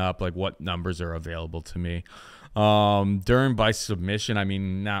open up, like what numbers are available to me. Dern by submission, I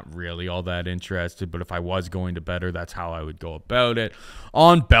mean, not really all that interested, but if I was going to better, that's how I would go about it.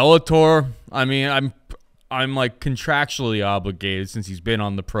 On Bellator, I mean, I'm like contractually obligated since he's been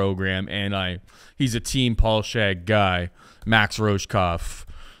on the program, and he's a Team Paul Shag guy. Max Roshkov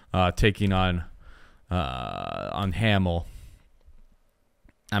taking on Hamill.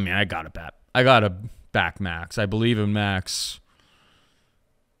 I mean, I gotta back Max. I believe in Max.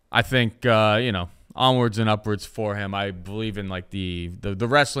 I think onwards and upwards for him. I believe in like the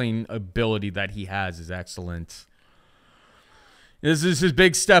wrestling ability that he has is excellent. This is his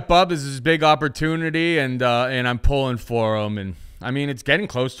big step up. This is his big opportunity, and I'm pulling for him. And I mean, it's getting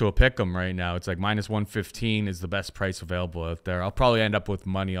close to a pick'em right now. It's like minus 115 is the best price available out there. I'll probably end up with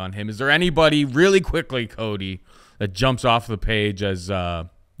money on him. Is there anybody really quickly, Cody, that jumps off the page as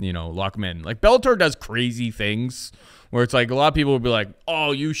lock him in? Like Bellator does crazy things. Where it's like a lot of people will be like,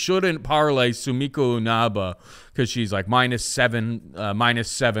 oh, you shouldn't parlay Sumiko Unaba because she's like minus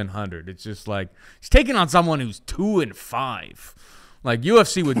 700. It's just like he's taking on someone who's 2-5. Like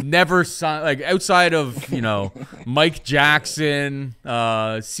UFC would never sign, like outside of, you know, Mike Jackson,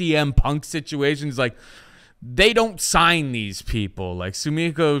 CM Punk situations, like they don't sign these people. Like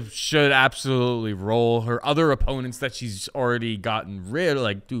Sumiko should absolutely roll. Her other opponents that she's already gotten rid of,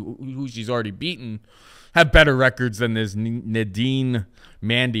 like who she's already beaten, have better records than this Nadine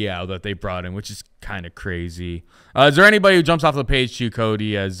Mandiao that they brought in, which is kind of crazy. Is there anybody who jumps off the page to you,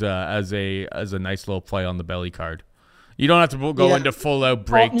 Cody, as a nice little play on the belly card? You don't have to go into full-out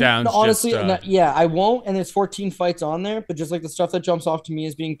breakdowns. No, honestly, I won't. And there's 14 fights on there, but just like the stuff that jumps off to me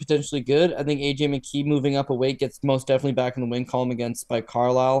as being potentially good, I think AJ McKee moving up a weight gets most definitely back in the win column against Spike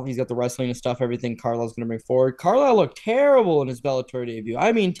Carlisle. He's got the wrestling and stuff, everything Carlisle's going to bring forward. Carlisle looked terrible in his Bellator debut.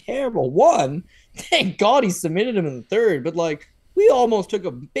 I mean, terrible. Thank God he submitted him in the third, but like we almost took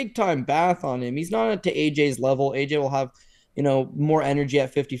a big-time bath on him. He's not up to AJ's level. AJ will have more energy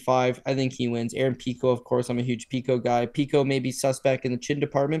at 55. I think he wins. Aaron Pico, of course, I'm a huge Pico guy. Pico may be suspect in the chin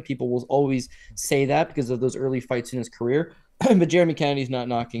department. People will always say that because of those early fights in his career. But Jeremy Kennedy's not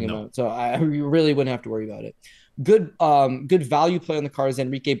knocking him out. So I really wouldn't have to worry about it. Good value play on the card is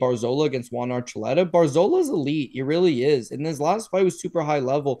Enrique Barzola against Juan Archuleta. Barzola's elite. He really is. And his last fight was super high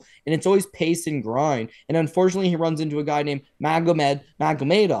level, and it's always pace and grind. And unfortunately, he runs into a guy named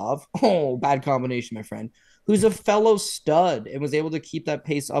Magomedov. Oh, bad combination, my friend. Who's a fellow stud and was able to keep that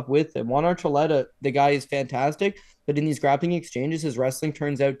pace up with him. Juan Archuleta, the guy is fantastic, but in these grappling exchanges, his wrestling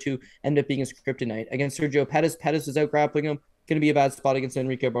turns out to end up being his kryptonite. Against Sergio Pettis, Pettis is out grappling him. Going to be a bad spot against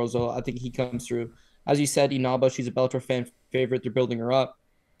Enrique Barzola. I think he comes through. As you said, Inaba, she's a Bellator fan favorite. They're building her up.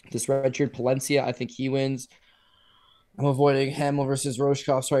 This redshirt Palencia, I think he wins. I'm avoiding Hamill versus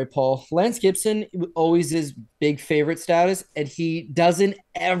Roshkov. Sorry, Paul. Lance Gibson always is big favorite status, and he doesn't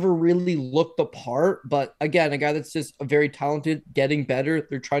ever really look the part. But again, a guy that's just very talented, getting better.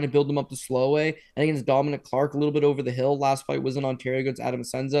 They're trying to build him up the slow way. And against Dominic Clark, a little bit over the hill. Last fight was in Ontario against Adam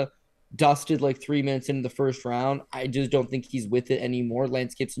Senza. Dusted like 3 minutes into the first round. I just don't think he's with it anymore.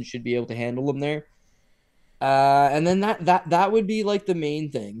 Lance Gibson should be able to handle him there. And then that would be like the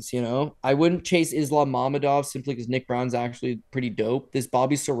main things, I wouldn't chase Islam Mamedov simply because Nick Brown's actually pretty dope. This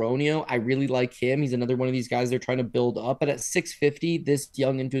Bobby Soronio, I really like him. He's another one of these guys they're trying to build up. But at 650, this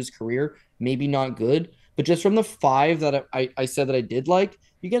young into his career, maybe not good. But just from the 5 that I said that I did like,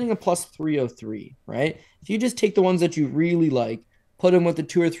 you're getting a plus 303, right? If you just take the ones that you really like, put them with the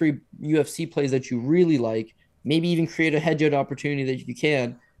 2 or 3 UFC plays that you really like, maybe even create a head-to-head opportunity that you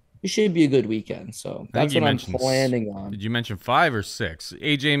can, it should be a good weekend. So that's what I'm planning on. Did you mention 5 or 6?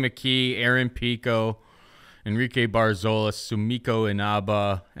 AJ McKee, Aaron Pico, Enrique Barzola, Sumiko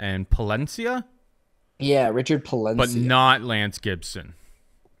Inaba, and Palencia? Yeah, Richard Palencia. But not Lance Gibson.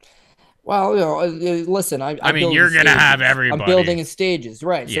 Well, listen, I mean, you're going to have everybody. I'm building in stages,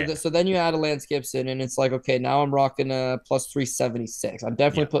 right? Yeah. So then you add a Lance Gibson, and it's like, okay, now I'm rocking a plus 376. I'm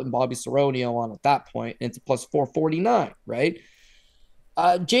definitely putting Bobby Soronio on at that point, and it's a plus 449, right?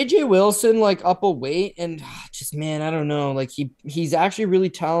 JJ Wilson, like up a weight, and just, man, I don't know. Like he's actually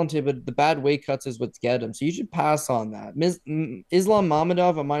really talented, but the bad weight cuts is what's get him. So you should pass on that. Islam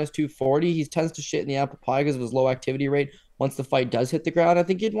Mamedov at minus 240. He tends to shit in the apple pie because of his low activity rate. Once the fight does hit the ground, I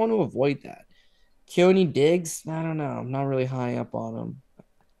think you'd want to avoid that. Keone Diggs, I don't know. I'm not really high up on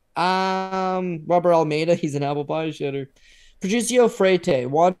him. Robert Almeida, he's an apple pie shitter. Patricio Freite,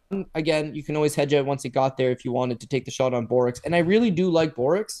 one, again, you can always hedge out once it got there if you wanted to take the shot on Borix. And I really do like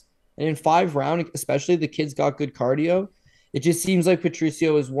Borix. And in 5 rounds, especially, the kid's got good cardio. It just seems like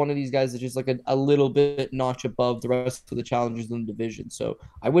Patricio is one of these guys that's just like a little bit notch above the rest of the challengers in the division. So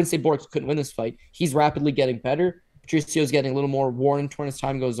I wouldn't say Borix couldn't win this fight. He's rapidly getting better. Patricio's getting a little more worn torn as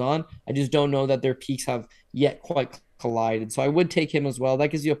time goes on. I just don't know that their peaks have yet quite collided. So I would take him as well. That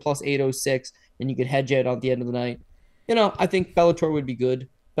gives you a plus 806, and you could hedge out at the end of the night. I think Bellator would be good.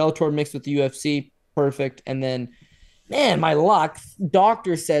 Bellator mixed with the UFC, perfect. And then, man, my luck,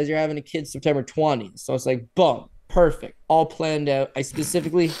 doctor says you're having a kid September 20th. So it's like, boom, perfect, all planned out. I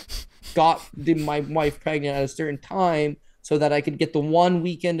specifically got my wife pregnant at a certain time so that I could get the one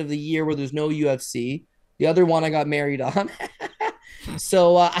weekend of the year where there's no UFC. The other one I got married on.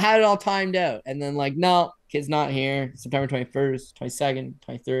 So I had it all timed out. And then no, kid's not here. September 21st, 22nd,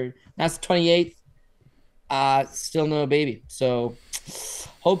 23rd. That's the 28th. Still no baby. So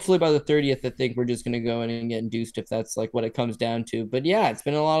hopefully by the 30th, I think we're just going to go in and get induced if that's what it comes down to. But yeah, it's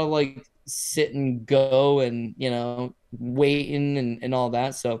been a lot of sit and go and, waiting and all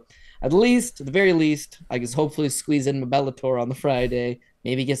that. So at the very least, I guess hopefully squeeze in my Bellator on the Friday,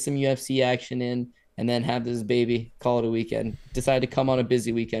 maybe get some UFC action in, and then have this baby, call it a weekend. Decide to come on a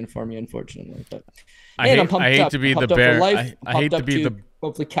busy weekend for me, unfortunately. But I hate to be the bear. I hate to be the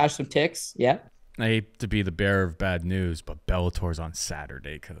hopefully cash some ticks. Yeah. I hate to be the bearer of bad news, but Bellator's on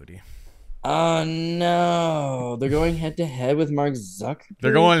Saturday, Cody. Oh no, they're going head to head with Mark Zuckerberg.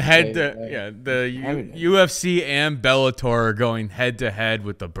 They're going the UFC and Bellator are going head to head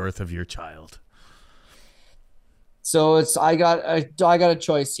with the birth of your child. So I got a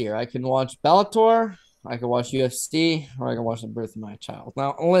choice here. I can watch Bellator, I can watch UFC, or I can watch the birth of my child.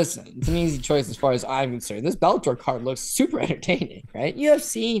 Now listen, it's an easy choice as far as I'm concerned. This Bellator card looks super entertaining, right?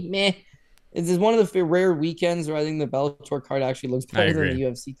 UFC, meh. This is one of the rare weekends where I think the Bellator card actually looks better than the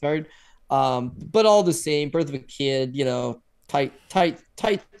UFC card. But all the same, birth of a kid, tight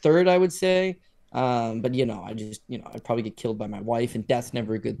third, I would say. But I'd probably get killed by my wife, and death's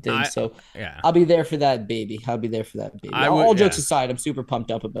never a good thing. I'll be there for that baby. All jokes aside, I'm super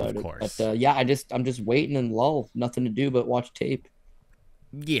pumped up about it. But I'm just waiting and lull, nothing to do but watch tape.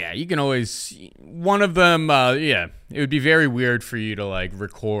 Yeah, you can always one of them. It would be very weird for you to like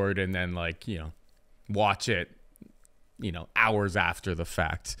record and then watch it. Hours after the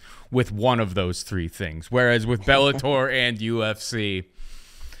fact with one of those three things. Whereas with Bellator and UFC,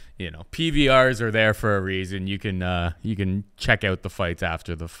 PVRs are there for a reason. You can check out the fights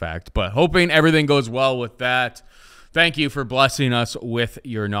after the fact. But hoping everything goes well with that. Thank you for blessing us with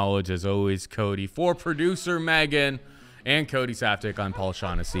your knowledge as always, Cody. For producer Megan and Cody Saftic, I'm Paul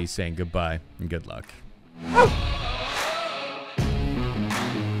Shaughnessy saying goodbye and good luck.